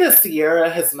way that Sierra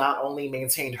has not only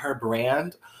maintained her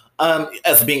brand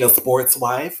as being a sports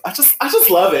wife, I just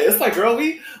love it. It's like, girl,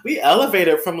 we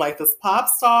elevated from this pop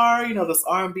star, this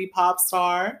R&B pop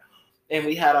star, and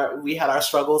we had our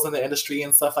struggles in the industry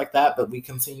and stuff like that, but we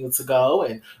continued to go,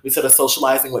 and we started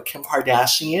socializing with Kim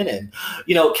Kardashian, and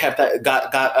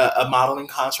got a modeling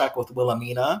contract with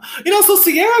Wilhelmina. So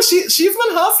Sierra, she's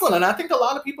been hustling, and I think a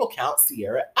lot of people count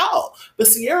Sierra out, but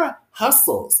Sierra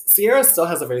hustles. Sierra still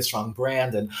has a very strong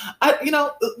brand, and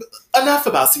enough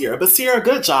about Sierra. But Sierra,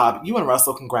 good job. You and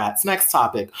Russell, congrats. Next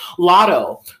topic,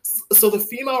 Lotto. So the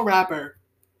female rapper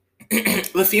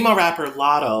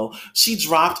Lotto, she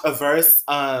dropped a verse.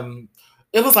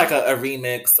 It was like a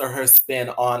remix or her spin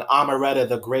on Amaretta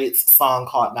the Great's song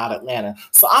called "Not Atlanta."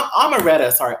 So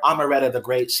Amaretta the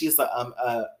Great. She's an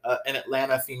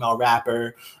Atlanta female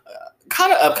rapper,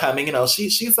 kind of upcoming.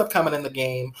 She's upcoming in the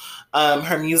game.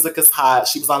 Her music is hot.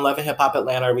 She was on Love and Hip Hop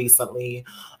Atlanta recently.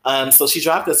 So she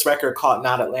dropped this record called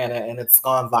Not Atlanta, and it's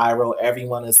gone viral.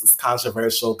 Everyone is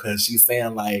controversial because she's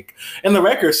saying in the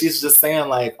record, she's just saying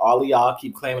all of y'all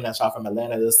keep claiming that y'all from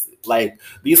Atlanta. This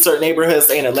these certain neighborhoods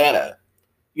ain't Atlanta.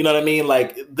 You know what I mean?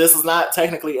 This is not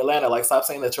technically Atlanta. Stop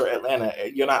saying that you're Atlanta.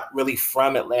 You're not really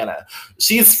from Atlanta.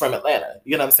 She's from Atlanta.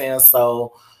 You know what I'm saying?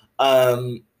 So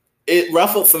it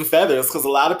ruffled some feathers because a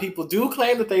lot of people do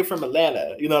claim that they're from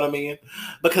Atlanta. You know what I mean?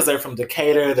 Because they're from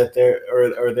Decatur, that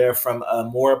they're from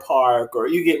Moore Park, or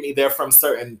you get me, they're from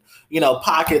certain,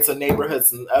 pockets of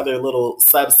neighborhoods and other little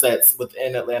subsets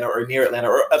within Atlanta or near Atlanta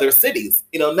or other cities,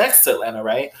 next to Atlanta,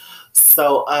 right?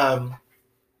 So,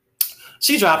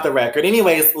 She dropped the record.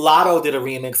 Anyways, Lotto did a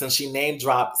remix and she name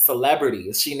dropped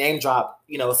celebrities. She name dropped,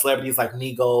 celebrities like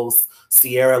Migos,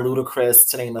 Sierra, Ludacris,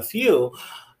 to name a few.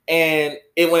 And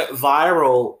it went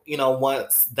viral,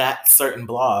 once that certain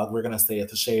blog, we're going to say it,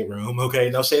 the Shade Room,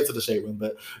 okay? No shade to the Shade Room,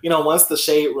 but, once the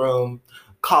Shade Room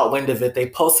caught wind of it, they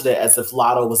posted it as if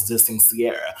Lotto was dissing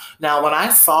Sierra. Now, when I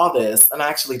saw this, and I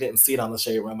actually didn't see it on the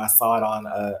Shade Room, I saw it on,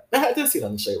 I did see it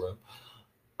on the Shade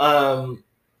Room.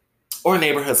 Or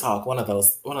Neighborhood Talk, one of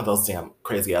those damn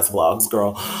crazy ass vlogs,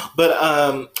 girl. But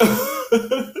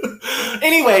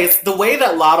anyways, the way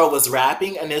that Lotto was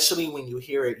rapping initially, when you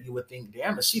hear it, you would think,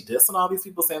 damn, is she dissing all these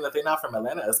people saying that they're not from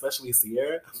Atlanta, especially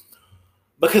Sierra?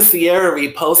 Because Sierra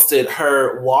reposted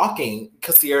her walking,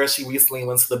 because Sierra, she recently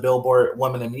went to the Billboard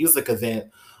Women in Music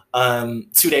event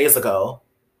 2 days ago.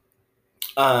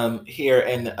 Here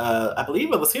in, I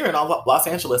believe it was here in Los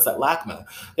Angeles at LACMA.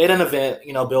 They had an event,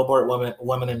 Billboard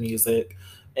Women in Music.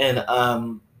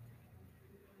 And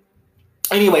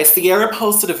anyway, Sierra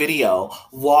posted a video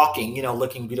walking,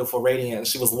 looking beautiful, radiant. And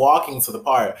she was walking to the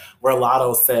part where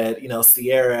Lotto said,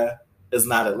 Sierra is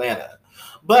not Atlanta.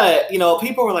 But,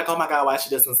 people were like, oh my God, why is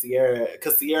she dissing Sierra?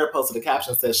 Because Sierra posted a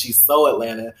caption that says, she's so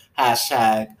Atlanta,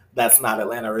 hashtag, that's not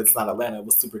Atlanta, or it's not Atlanta. It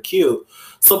was super cute.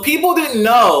 So people didn't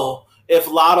know if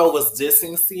Lotto was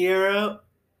dissing Sierra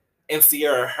and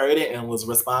Sierra heard it and was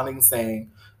responding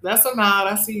saying, that's a nod,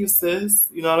 I see you, sis.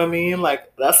 You know what I mean?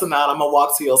 Like, that's a nod, I'm gonna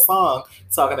walk to your song,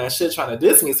 talking that shit, trying to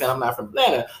diss me, saying I'm not from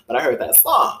Atlanta, but I heard that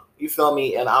song. You feel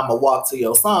me? And I'm gonna walk to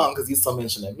your song because you still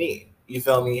mentioning me. You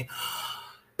feel me?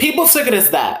 People took it as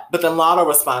that, but then Lotto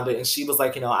responded and she was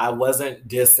like, I wasn't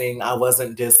dissing.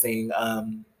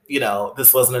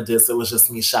 This wasn't a diss. It was just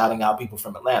me shouting out people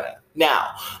from Atlanta.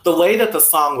 Now, the way that the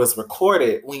song was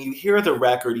recorded, when you hear the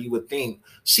record, you would think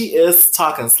she is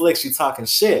talking slick. She's talking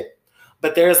shit.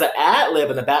 But there's an ad lib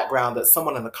in the background that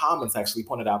someone in the comments actually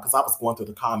pointed out, because I was going through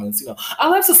the comments. I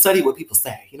like to study what people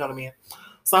say. You know what I mean?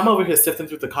 So I'm over here sifting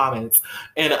through the comments.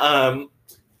 And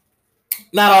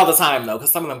not all the time, though,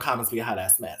 because some of them comments be a hot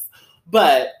ass mess.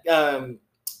 But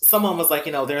someone was like,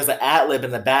 there's an ad lib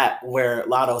in the back where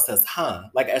Lotto says, huh,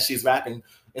 like as she's rapping,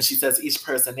 and she says each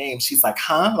person name, she's like,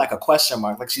 huh, like a question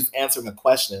mark, like she's answering a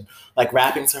question, like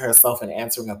rapping to herself and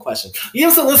answering a question. You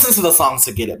have to listen to the song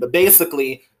to get it, but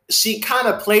basically, she kind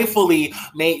of playfully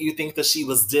made you think that she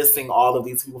was dissing all of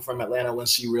these people from Atlanta when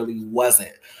she really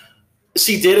wasn't.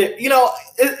 She did it,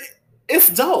 it's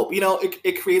dope,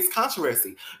 it creates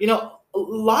controversy.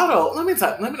 Lotto, let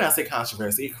me not say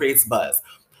controversy, it creates buzz.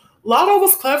 Lotto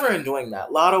was clever in doing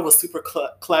that. Lotto was super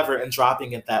clever in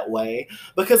dropping it that way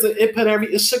because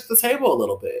it shook the table a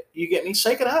little bit. You get me?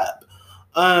 Shake it up.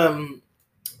 I don't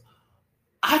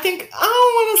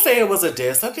want to say it was a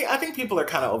diss. I think people are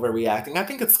kind of overreacting. I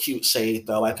think it's cute shade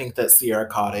though. I think that Sierra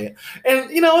caught it,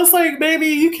 and it's like, baby,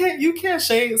 you can't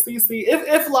shade CC.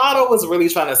 If Lotto was really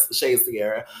trying to shade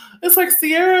Sierra, it's like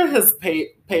Sierra has paid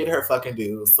her fucking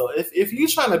dues. So if you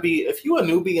a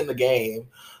newbie in the game,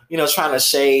 trying to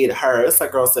shade her, it's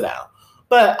like, girl, sit down.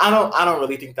 But I don't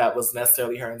really think that was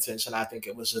necessarily her intention. I think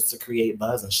it was just to create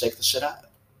buzz and shake the shit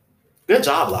up. Good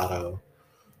job, Lotto.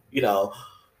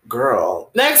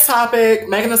 Girl. Next topic,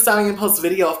 Megan Thee Stallion posts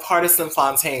video of Partisan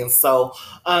Fontaine. So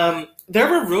there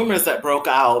were rumors that broke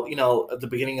out, at the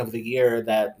beginning of the year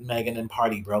that Megan and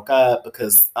Party broke up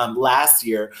because last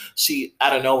year, she,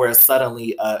 out of nowhere,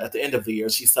 suddenly, at the end of the year,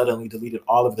 she suddenly deleted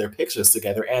all of their pictures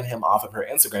together and him off of her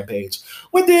Instagram page,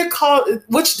 which did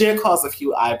cause a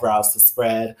few eyebrows to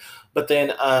spread. But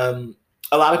then a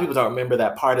lot of people don't remember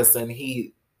that Partisan,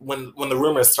 when the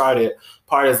rumors started,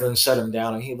 Partisan shut him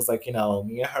down and he was like, me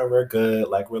and her, we're good,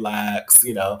 like, relax,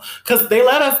 because they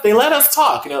let us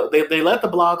talk, they let the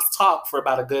blogs talk for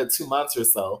about a good 2 months or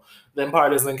so. Then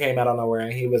Partisan came out of nowhere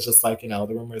and he was just like, the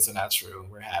rumors are not true.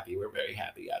 We're happy. We're very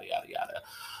happy, yada, yada, yada.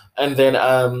 And then,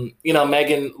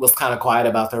 Megan was kind of quiet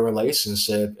about their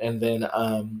relationship. And then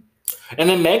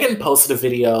Megan posted a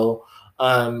video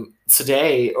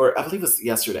today, or I believe it was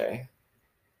yesterday.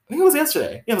 I think it was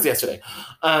yesterday. Yeah, it was yesterday.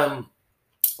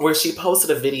 Where she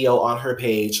posted a video on her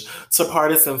page to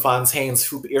Partisan Fontaine's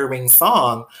Hoop Earring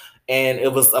song. And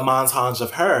it was a montage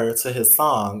of her to his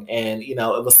song. And, it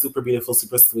was super beautiful,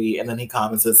 super sweet. And then he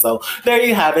commented. So there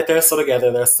you have it. They're still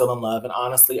together. They're still in love. And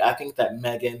honestly, I think that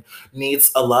Megan needs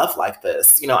a love like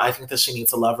this. I think that she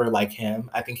needs a lover like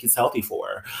him. I think he's healthy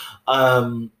for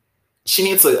her. She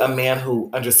needs a man who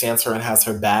understands her and has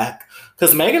her back.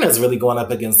 Because Megan is really going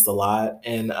up against a lot.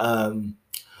 And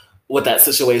with that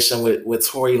situation with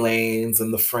Tory Lanez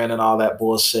and the friend and all that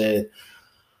bullshit,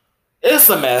 it's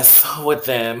a mess with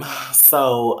them.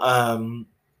 So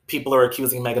People are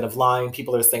accusing Megan of lying.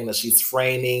 People are saying that she's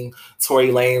framing Tory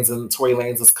Lanez, and Tory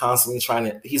Lanez is constantly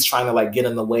he's trying to like get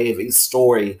in the way of a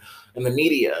story in the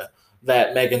media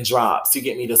that Megan drops. You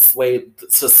get me to sway,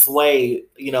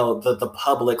 the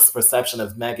public's perception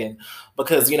of Megan,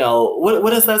 because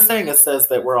what is that saying? It says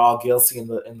that we're all guilty in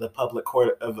the public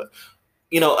court of,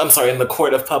 I'm sorry, in the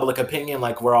court of public opinion,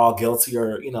 like we're all guilty,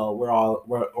 or we're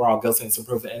all guilty until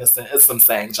proven innocent. It's some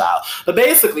saying, child. But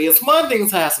basically, it's one thing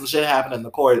to have some shit happen in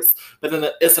the courts, but then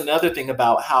it's another thing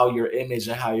about how your image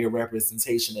and how your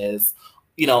representation is,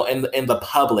 in the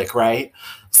public, right?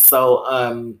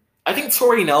 So, I think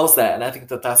Tory knows that, and I think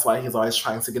that that's why he's always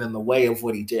trying to get in the way of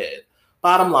what he did.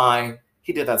 Bottom line,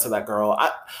 he did that to that girl. I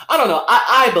don't know.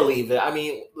 I believe it. I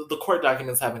mean, the court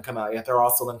documents haven't come out yet. They're all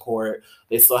still in court.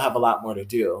 They still have a lot more to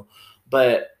do.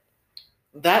 But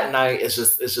that night is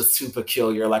just too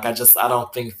peculiar. Like, I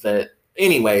don't think that.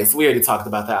 Anyways, we already talked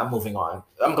about that. I'm moving on.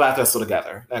 I'm glad they're still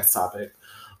together. Next topic.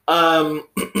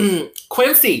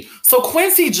 Quincy. So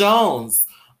Quincy Jones.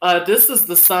 This is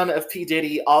the son of P.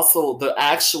 Diddy, also the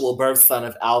actual birth son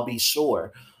of Al B.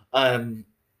 Sure.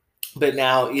 But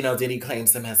now, Diddy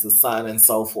claims him as his son and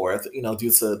so forth, due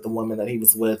to the woman that he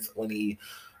was with when he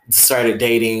started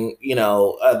dating,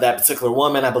 that particular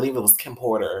woman. I believe it was Kim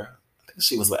Porter. I think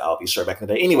she was with Al B. Sure back in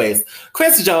the day. Anyways,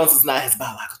 Quincy Jones is not his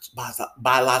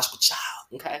biological child,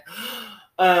 okay?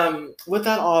 With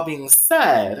that all being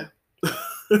said...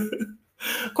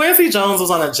 Quincy Jones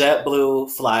was on a JetBlue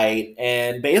flight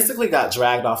and basically got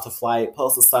dragged off the flight,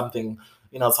 posted something,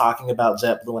 talking about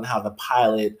JetBlue and how the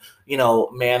pilot,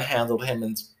 manhandled him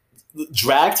and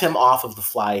dragged him off of the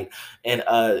flight and,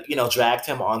 dragged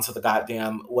him onto the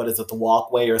goddamn, the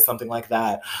walkway or something like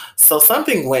that. So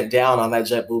something went down on that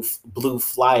JetBlue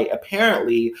flight.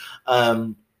 Apparently,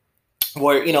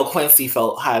 where, Quincy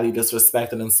felt highly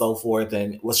disrespected and so forth,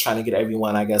 and was trying to get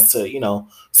everyone, I guess, to,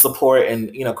 support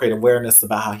and, create awareness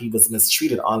about how he was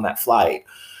mistreated on that flight.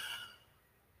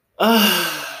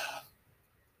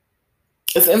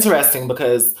 It's interesting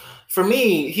because for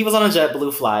me, he was on a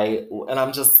JetBlue flight, and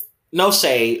I'm just, no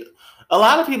shade. A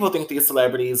lot of people think these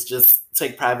celebrities just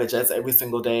take private jets every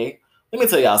single day. Let me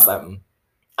tell y'all something.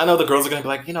 I know the girls are gonna be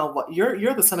like, what?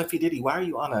 You're the son of P. Diddy. Why are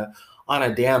you on a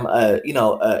damn a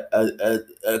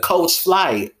coach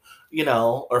flight,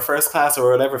 or first class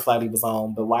or whatever flight he was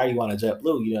on? But why are you on a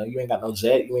JetBlue? You ain't got no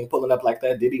jet. You ain't pulling up like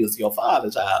that. Diddy is your father,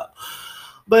 child.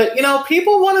 But,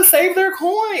 people want to save their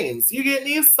coins. You get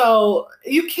me? So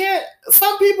you can't,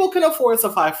 some people can afford to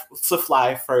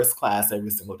fly first class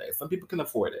every single day. Some people can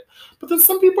afford it. But then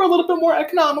some people are a little bit more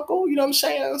economical, you know what I'm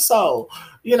saying? So,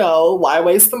 why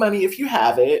waste the money if you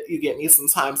have it? You get me?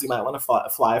 Sometimes you might want to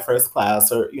fly first class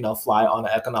or, fly on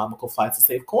an economical flight to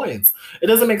save coins. It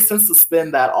doesn't make sense to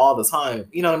spend that all the time.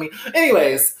 You know what I mean?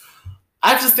 Anyways,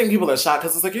 I just think people are shocked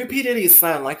because it's like, you're P. Diddy's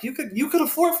son. Like, you could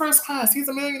afford first class. He's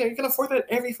a millionaire. You can afford that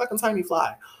every fucking time you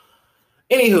fly.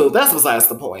 Anywho, that's besides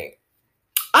the point.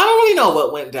 I don't really know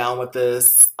what went down with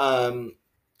this.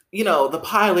 The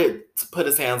pilot put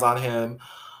his hands on him.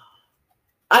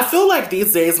 I feel like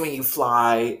these days when you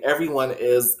fly, everyone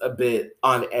is a bit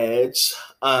on edge.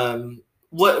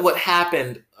 What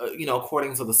happened,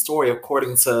 according to the story,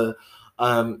 according to,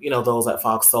 those at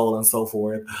Fox Soul and so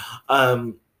forth,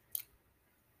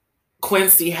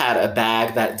 Quincy had a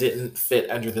bag that didn't fit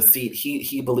under the seat.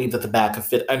 He believed that the bag could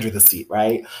fit under the seat,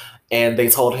 right? And they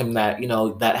told him that,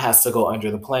 that has to go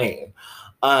under the plane.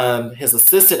 His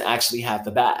assistant actually had the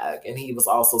bag, and he was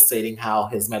also stating how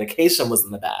his medication was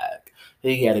in the bag.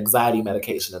 He had anxiety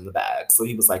medication in the bag. So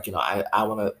he was like, I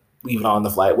want to leave it on the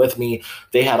flight with me.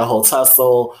 They had a whole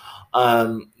tussle.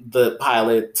 The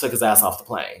pilot took his ass off the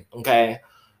plane, okay?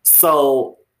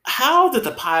 So how did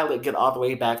the pilot get all the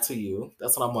way back to you?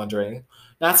 That's what I'm wondering.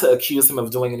 Not to accuse him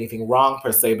of doing anything wrong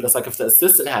per se, but it's like if the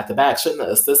assistant had the bag, shouldn't the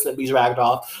assistant be dragged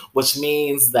off? Which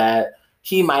means that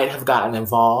he might have gotten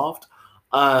involved.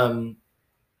 I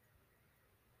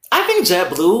think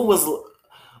JetBlue was,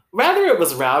 whether it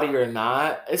was rowdy or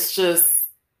not, it's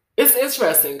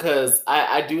interesting because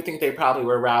I do think they probably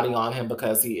were rowdy on him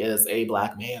because he is a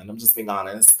black man. I'm just being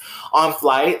honest. On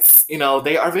flights, they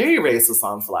are very racist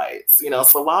on flights.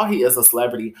 So while he is a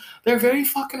celebrity, they're very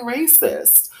fucking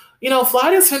racist.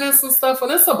 Flight attendants and stuff,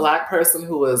 when it's a black person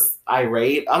who is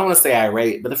irate, I don't want to say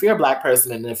irate, but if you're a black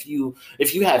person and if you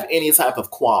have any type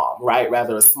of qualm, right,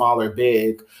 rather small or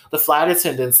big, the flight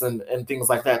attendants and things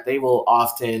like that, they will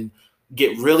often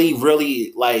get really,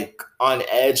 really like on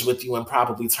edge with you and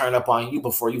probably turn up on you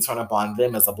before you turn up on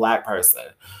them as a black person.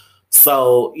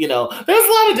 So, there's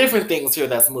a lot of different things here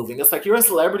that's moving. It's like you're a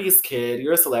celebrity's kid,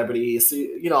 you're a celebrity. So,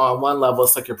 on one level,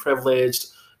 it's like you're privileged.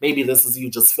 maybe this is you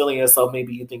just feeling yourself.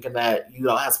 Maybe you thinking that you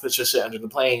don't have to put your shit under the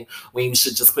plane when you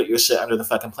should just put your shit under the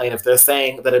fucking plane. If they're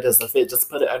saying that it doesn't fit, just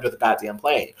put it under the goddamn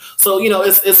plane. So,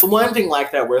 it's one thing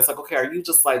like that where it's like, okay, are you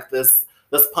just like this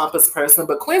pompous person?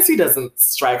 But Quincy doesn't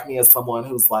strike me as someone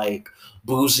who's like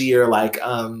bougie or like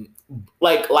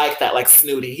that, like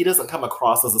snooty. He doesn't come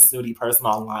across as a snooty person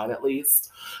online, at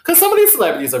least. Because some of these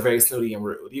celebrities are very snooty and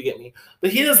rude. You get me?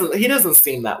 But he doesn't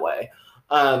seem that way.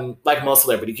 Like most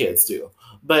celebrity kids do.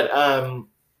 But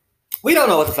we don't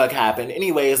know what the fuck happened.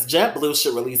 Anyways, JetBlue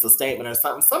should release a statement or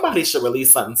something. Somebody should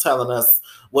release something telling us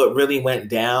what really went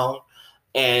down.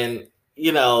 And,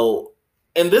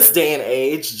 in this day and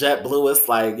age, JetBlue is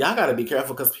like, y'all got to be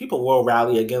careful because people will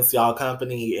rally against y'all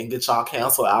company and get y'all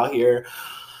canceled out here.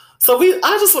 So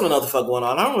I just want to know what the fuck going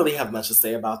on. I don't really have much to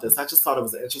say about this. I just thought it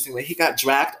was interesting that he got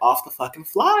dragged off the fucking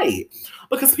flight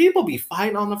because people be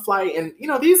fighting on the flight. And,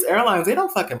 these airlines, they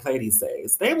don't fucking play these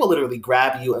days. They will literally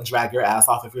grab you and drag your ass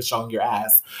off if you're showing your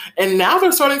ass. And now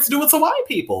they're starting to do it to white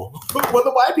people. When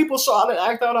the white people show out and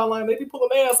act out online, they be pulling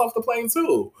their ass off the plane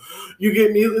too. You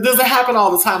get me? It doesn't happen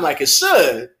all the time like it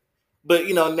should. But,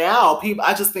 now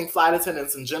I just think flight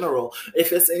attendants in general,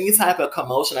 if it's any type of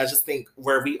commotion, I just think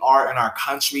where we are in our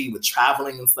country with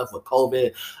traveling and stuff with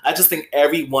COVID, I just think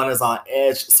everyone is on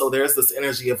edge. So there's this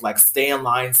energy of like, stay in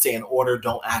line, stay in order,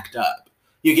 don't act up.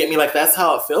 You get me? Like, that's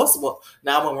how it feels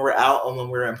now when we're out and when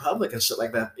we're in public and shit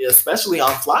like that, especially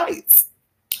on flights.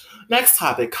 Next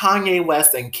topic, Kanye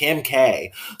West and Kim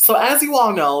K. So as you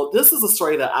all know, this is a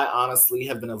story that I honestly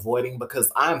have been avoiding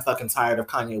because I'm fucking tired of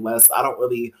Kanye West.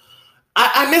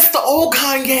 I miss the old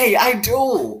Kanye. I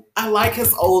do. I like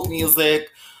his old music.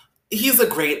 He's a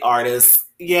great artist.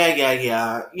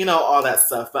 Yeah. All that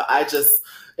stuff. But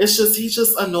he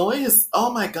just annoys.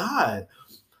 Oh my God.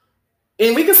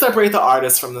 And we can separate the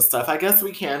artist from the stuff. I guess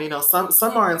we can.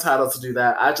 Some are entitled to do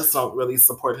that. I just don't really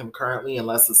support him currently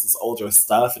unless this is older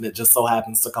stuff and it just so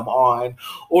happens to come on.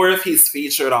 Or if he's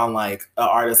featured on like an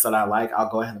artist that I like, I'll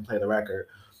go ahead and play the record.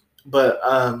 But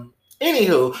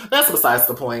anywho, that's besides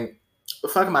the point.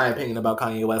 Fuck my opinion about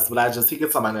Kanye West, but he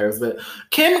gets on my nerves. But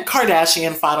Kim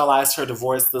Kardashian finalized her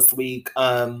divorce this week.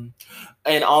 And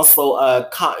also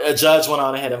a judge went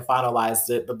on ahead and finalized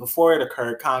it. But before it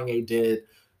occurred, Kanye did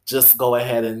just go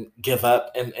ahead and give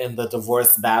up in the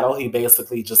divorce battle. He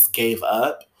basically just gave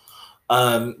up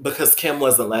because Kim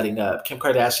wasn't letting up. Kim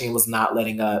Kardashian was not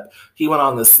letting up. He went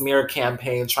on the smear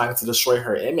campaign trying to destroy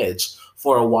her image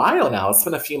for a while now. It's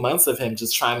been a few months of him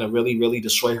just trying to really, really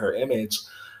destroy her image.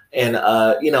 And,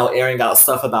 airing out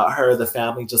stuff about her, the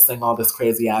family, just saying all this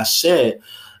crazy ass shit.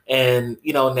 And,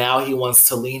 now he wants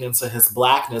to lean into his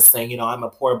blackness saying, I'm a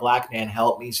poor black man,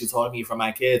 help me. She told me for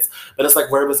my kids. But it's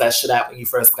like, where was that shit at when you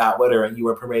first got with her and you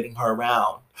were parading her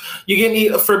around? You get me?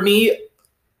 For me,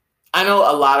 I know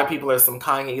a lot of people are some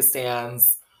Kanye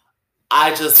stans.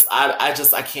 I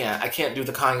can't do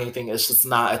the Kanye thing. It's just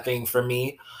not a thing for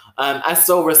me. I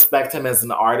still respect him as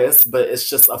an artist, but it's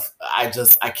just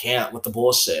I can't with the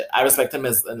bullshit. I respect him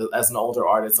as an older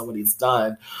artist and what he's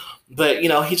done, but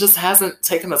he just hasn't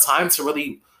taken the time to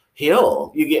really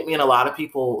heal. You get me? And a lot of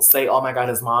people say, "Oh my God,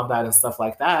 his mom died" and stuff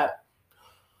like that.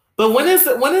 But when is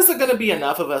it going to be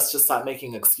enough of us to stop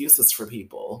making excuses for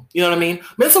people? You know what I mean?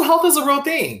 Mental health is a real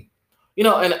thing. And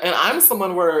I'm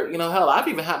someone where, hell, I've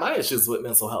even had my issues with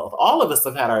mental health. All of us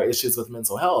have had our issues with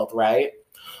mental health, right?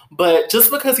 But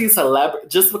just because he is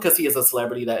a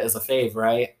celebrity that is a fave,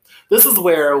 right? This is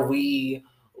where we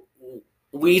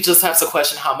just have to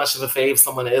question how much of a fave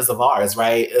someone is of ours,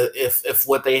 right? If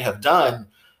what they have done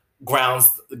grounds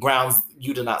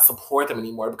you to not support them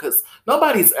anymore, because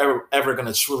nobody's ever going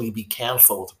to truly be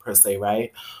canceled per se,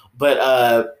 right?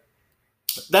 But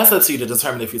that's up to you to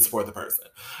determine if you support the person.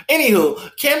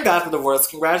 Anywho, Kim got the divorce.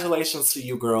 Congratulations to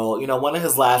you, girl. One of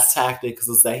his last tactics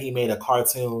is that he made a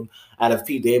cartoon out of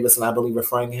Pete Davidson, I believe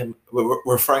referring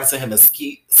to him as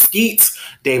Skeet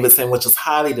Davidson, which is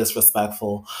highly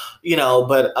disrespectful.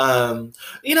 But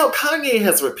Kanye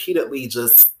has repeatedly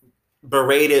just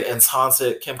berated and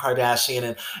taunted Kim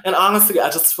Kardashian. And honestly, I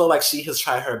just feel like she has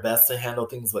tried her best to handle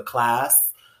things with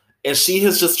class. And she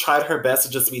has just tried her best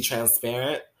to just be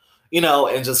transparent.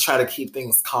 And just try to keep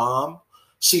things calm.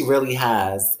 She really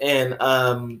has. And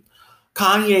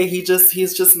Kanye,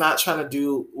 he's just not trying to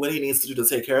do what he needs to do to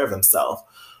take care of himself.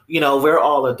 We're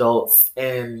all adults.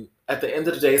 And at the end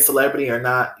of the day, celebrity or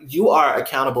not, you are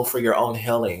accountable for your own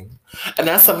healing. And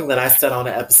that's something that I said on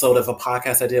an episode of a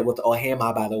podcast I did with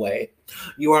Ohema, by the way.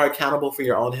 You are accountable for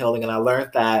your own healing. And I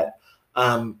learned that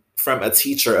from a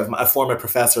teacher of a former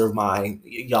professor of mine,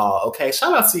 y'all. Okay,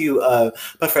 shout out to you,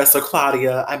 Professor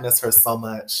Claudia. I miss her so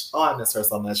much. Oh, I miss her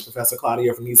so much, Professor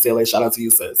Claudia from UCLA. Shout out to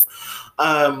you, sis.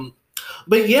 Um,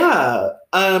 but yeah,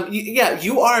 yeah,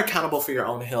 you are accountable for your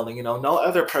own healing. You know, no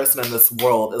other person in this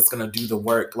world is going to do the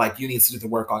work like you need to do the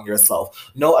work on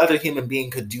yourself. No other human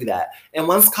being could do that. And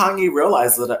once Kanye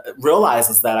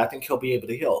realizes that, I think he'll be able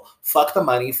to heal. Fuck the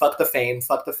money, fuck the fame,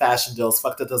 fuck the fashion deals,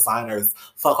 fuck the designers,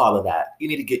 fuck all of that. You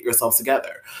need to get yourself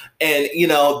together. And you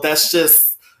know, that's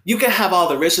just, you can have all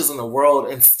the riches in the world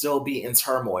and still be in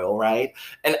turmoil, right?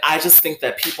 And I just think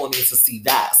that people need to see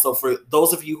that. So for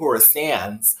those of you who are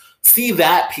stans, see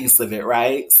that piece of it,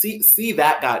 right? See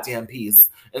that goddamn piece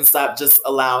and stop just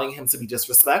allowing him to be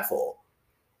disrespectful.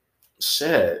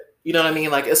 Shit. You know what I mean?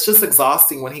 Like, it's just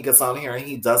exhausting when he gets on here and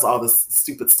he does all this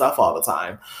stupid stuff all the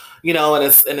time. You know, and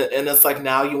it's like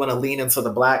now you want to lean into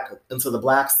the black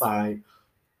side.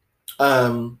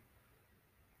 Now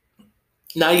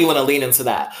you want to lean into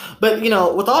that. But, you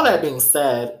know, with all that being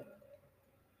said,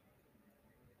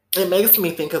 it makes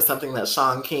me think of something that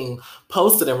Sean King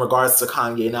posted in regards to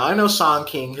Kanye. Now, I know Sean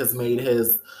King has made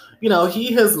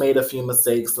he has made a few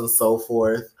mistakes and so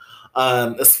forth,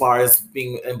 as far as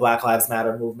being in Black Lives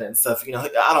Matter movement and stuff. You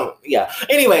know, yeah.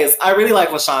 Anyways, I really like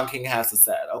what Sean King has to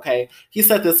say, okay? He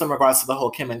said this in regards to the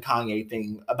whole Kim and Kanye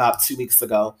thing about 2 weeks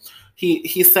ago.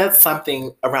 He said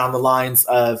something around the lines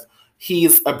of,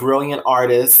 he's a brilliant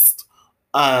artist.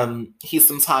 He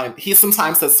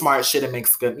sometimes says smart shit and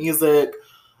makes good music.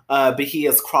 But he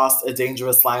has crossed a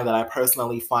dangerous line that I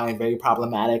personally find very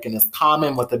problematic and is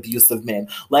common with abusive men.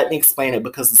 Let me explain it,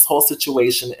 because this whole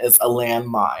situation is a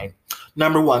landmine.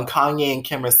 Number one, Kanye and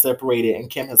Kim are separated and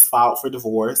Kim has filed for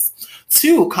divorce.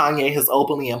 2, Kanye has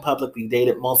openly and publicly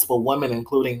dated multiple women,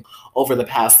 including over the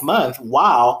past month.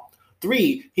 While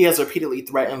 3, he has repeatedly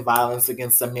threatened violence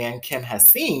against a man Kim has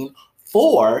seen.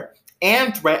 4,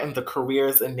 and threatened the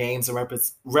careers and names and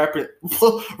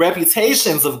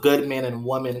reputations of good men and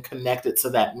women connected to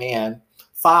that man.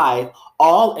 5,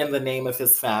 all in the name of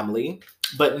his family,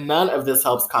 but none of this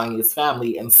helps Kanye's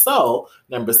family. And so,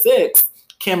 number 6,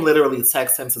 Kim literally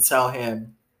texts him to tell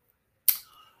him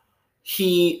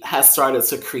he has started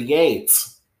to create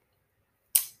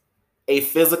a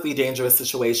physically dangerous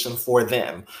situation for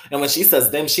them. And when she says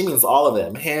them, she means all of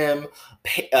them. Him,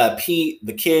 Pete,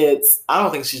 the kids. I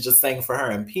don't think she's just saying for her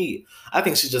and Pete. I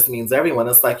think she just means everyone.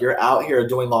 It's like, you're out here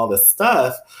doing all this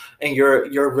stuff and you're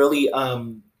really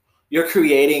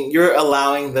you're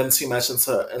allowing them too much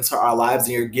into our lives,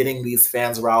 and you're getting these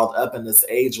fans riled up in this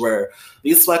age where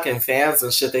these fucking fans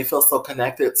and shit, they feel so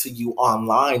connected to you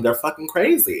online. They're fucking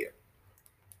crazy.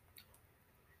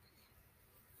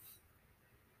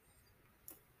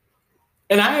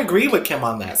 And I agree with Kim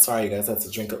on that. Sorry, you guys, I have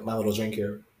to drink up my little drink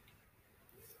here.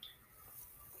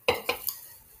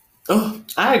 Oh,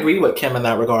 I agree with Kim in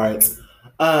that regards.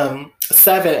 7,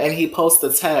 and he posts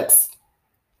a text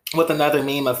with another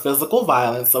meme of physical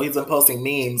violence. So he's been posting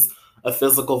memes of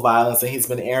physical violence, and he's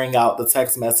been airing out the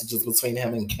text messages between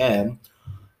him and Kim.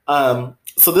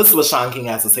 So this is what Sean King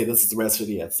has to say. This is the rest of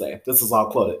the essay. This is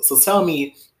all quoted. So tell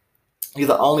me you're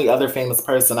the only other famous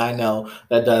person I know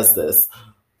that does this.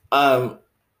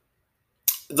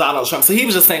 Donald Trump. So he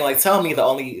was just saying, like, tell me the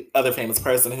only other famous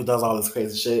person who does all this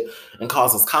crazy shit and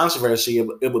causes controversy,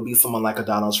 it would be someone like a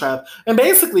Donald Trump. And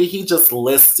basically, he just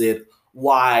listed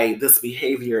why this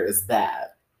behavior is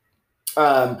bad.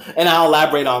 And I'll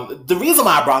elaborate on the reason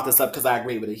why I brought this up, because I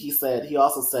agree with it. He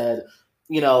also said,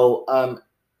 you know,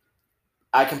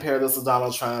 I compare this to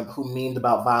Donald Trump, who memed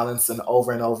about violence and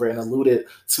over and alluded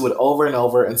to it over and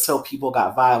over until people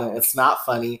got violent. It's not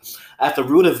funny. At the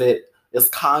root of it is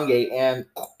Kanye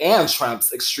and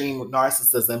Trump's extreme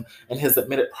narcissism and his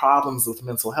admitted problems with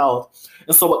mental health.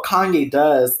 And so what Kanye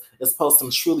does is post some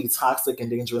truly toxic and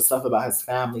dangerous stuff about his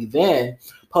family, then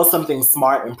post something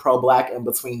smart and pro-Black in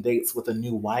between dates with a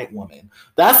new white woman.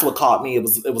 That's what caught me. It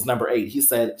was number 8. He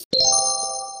said,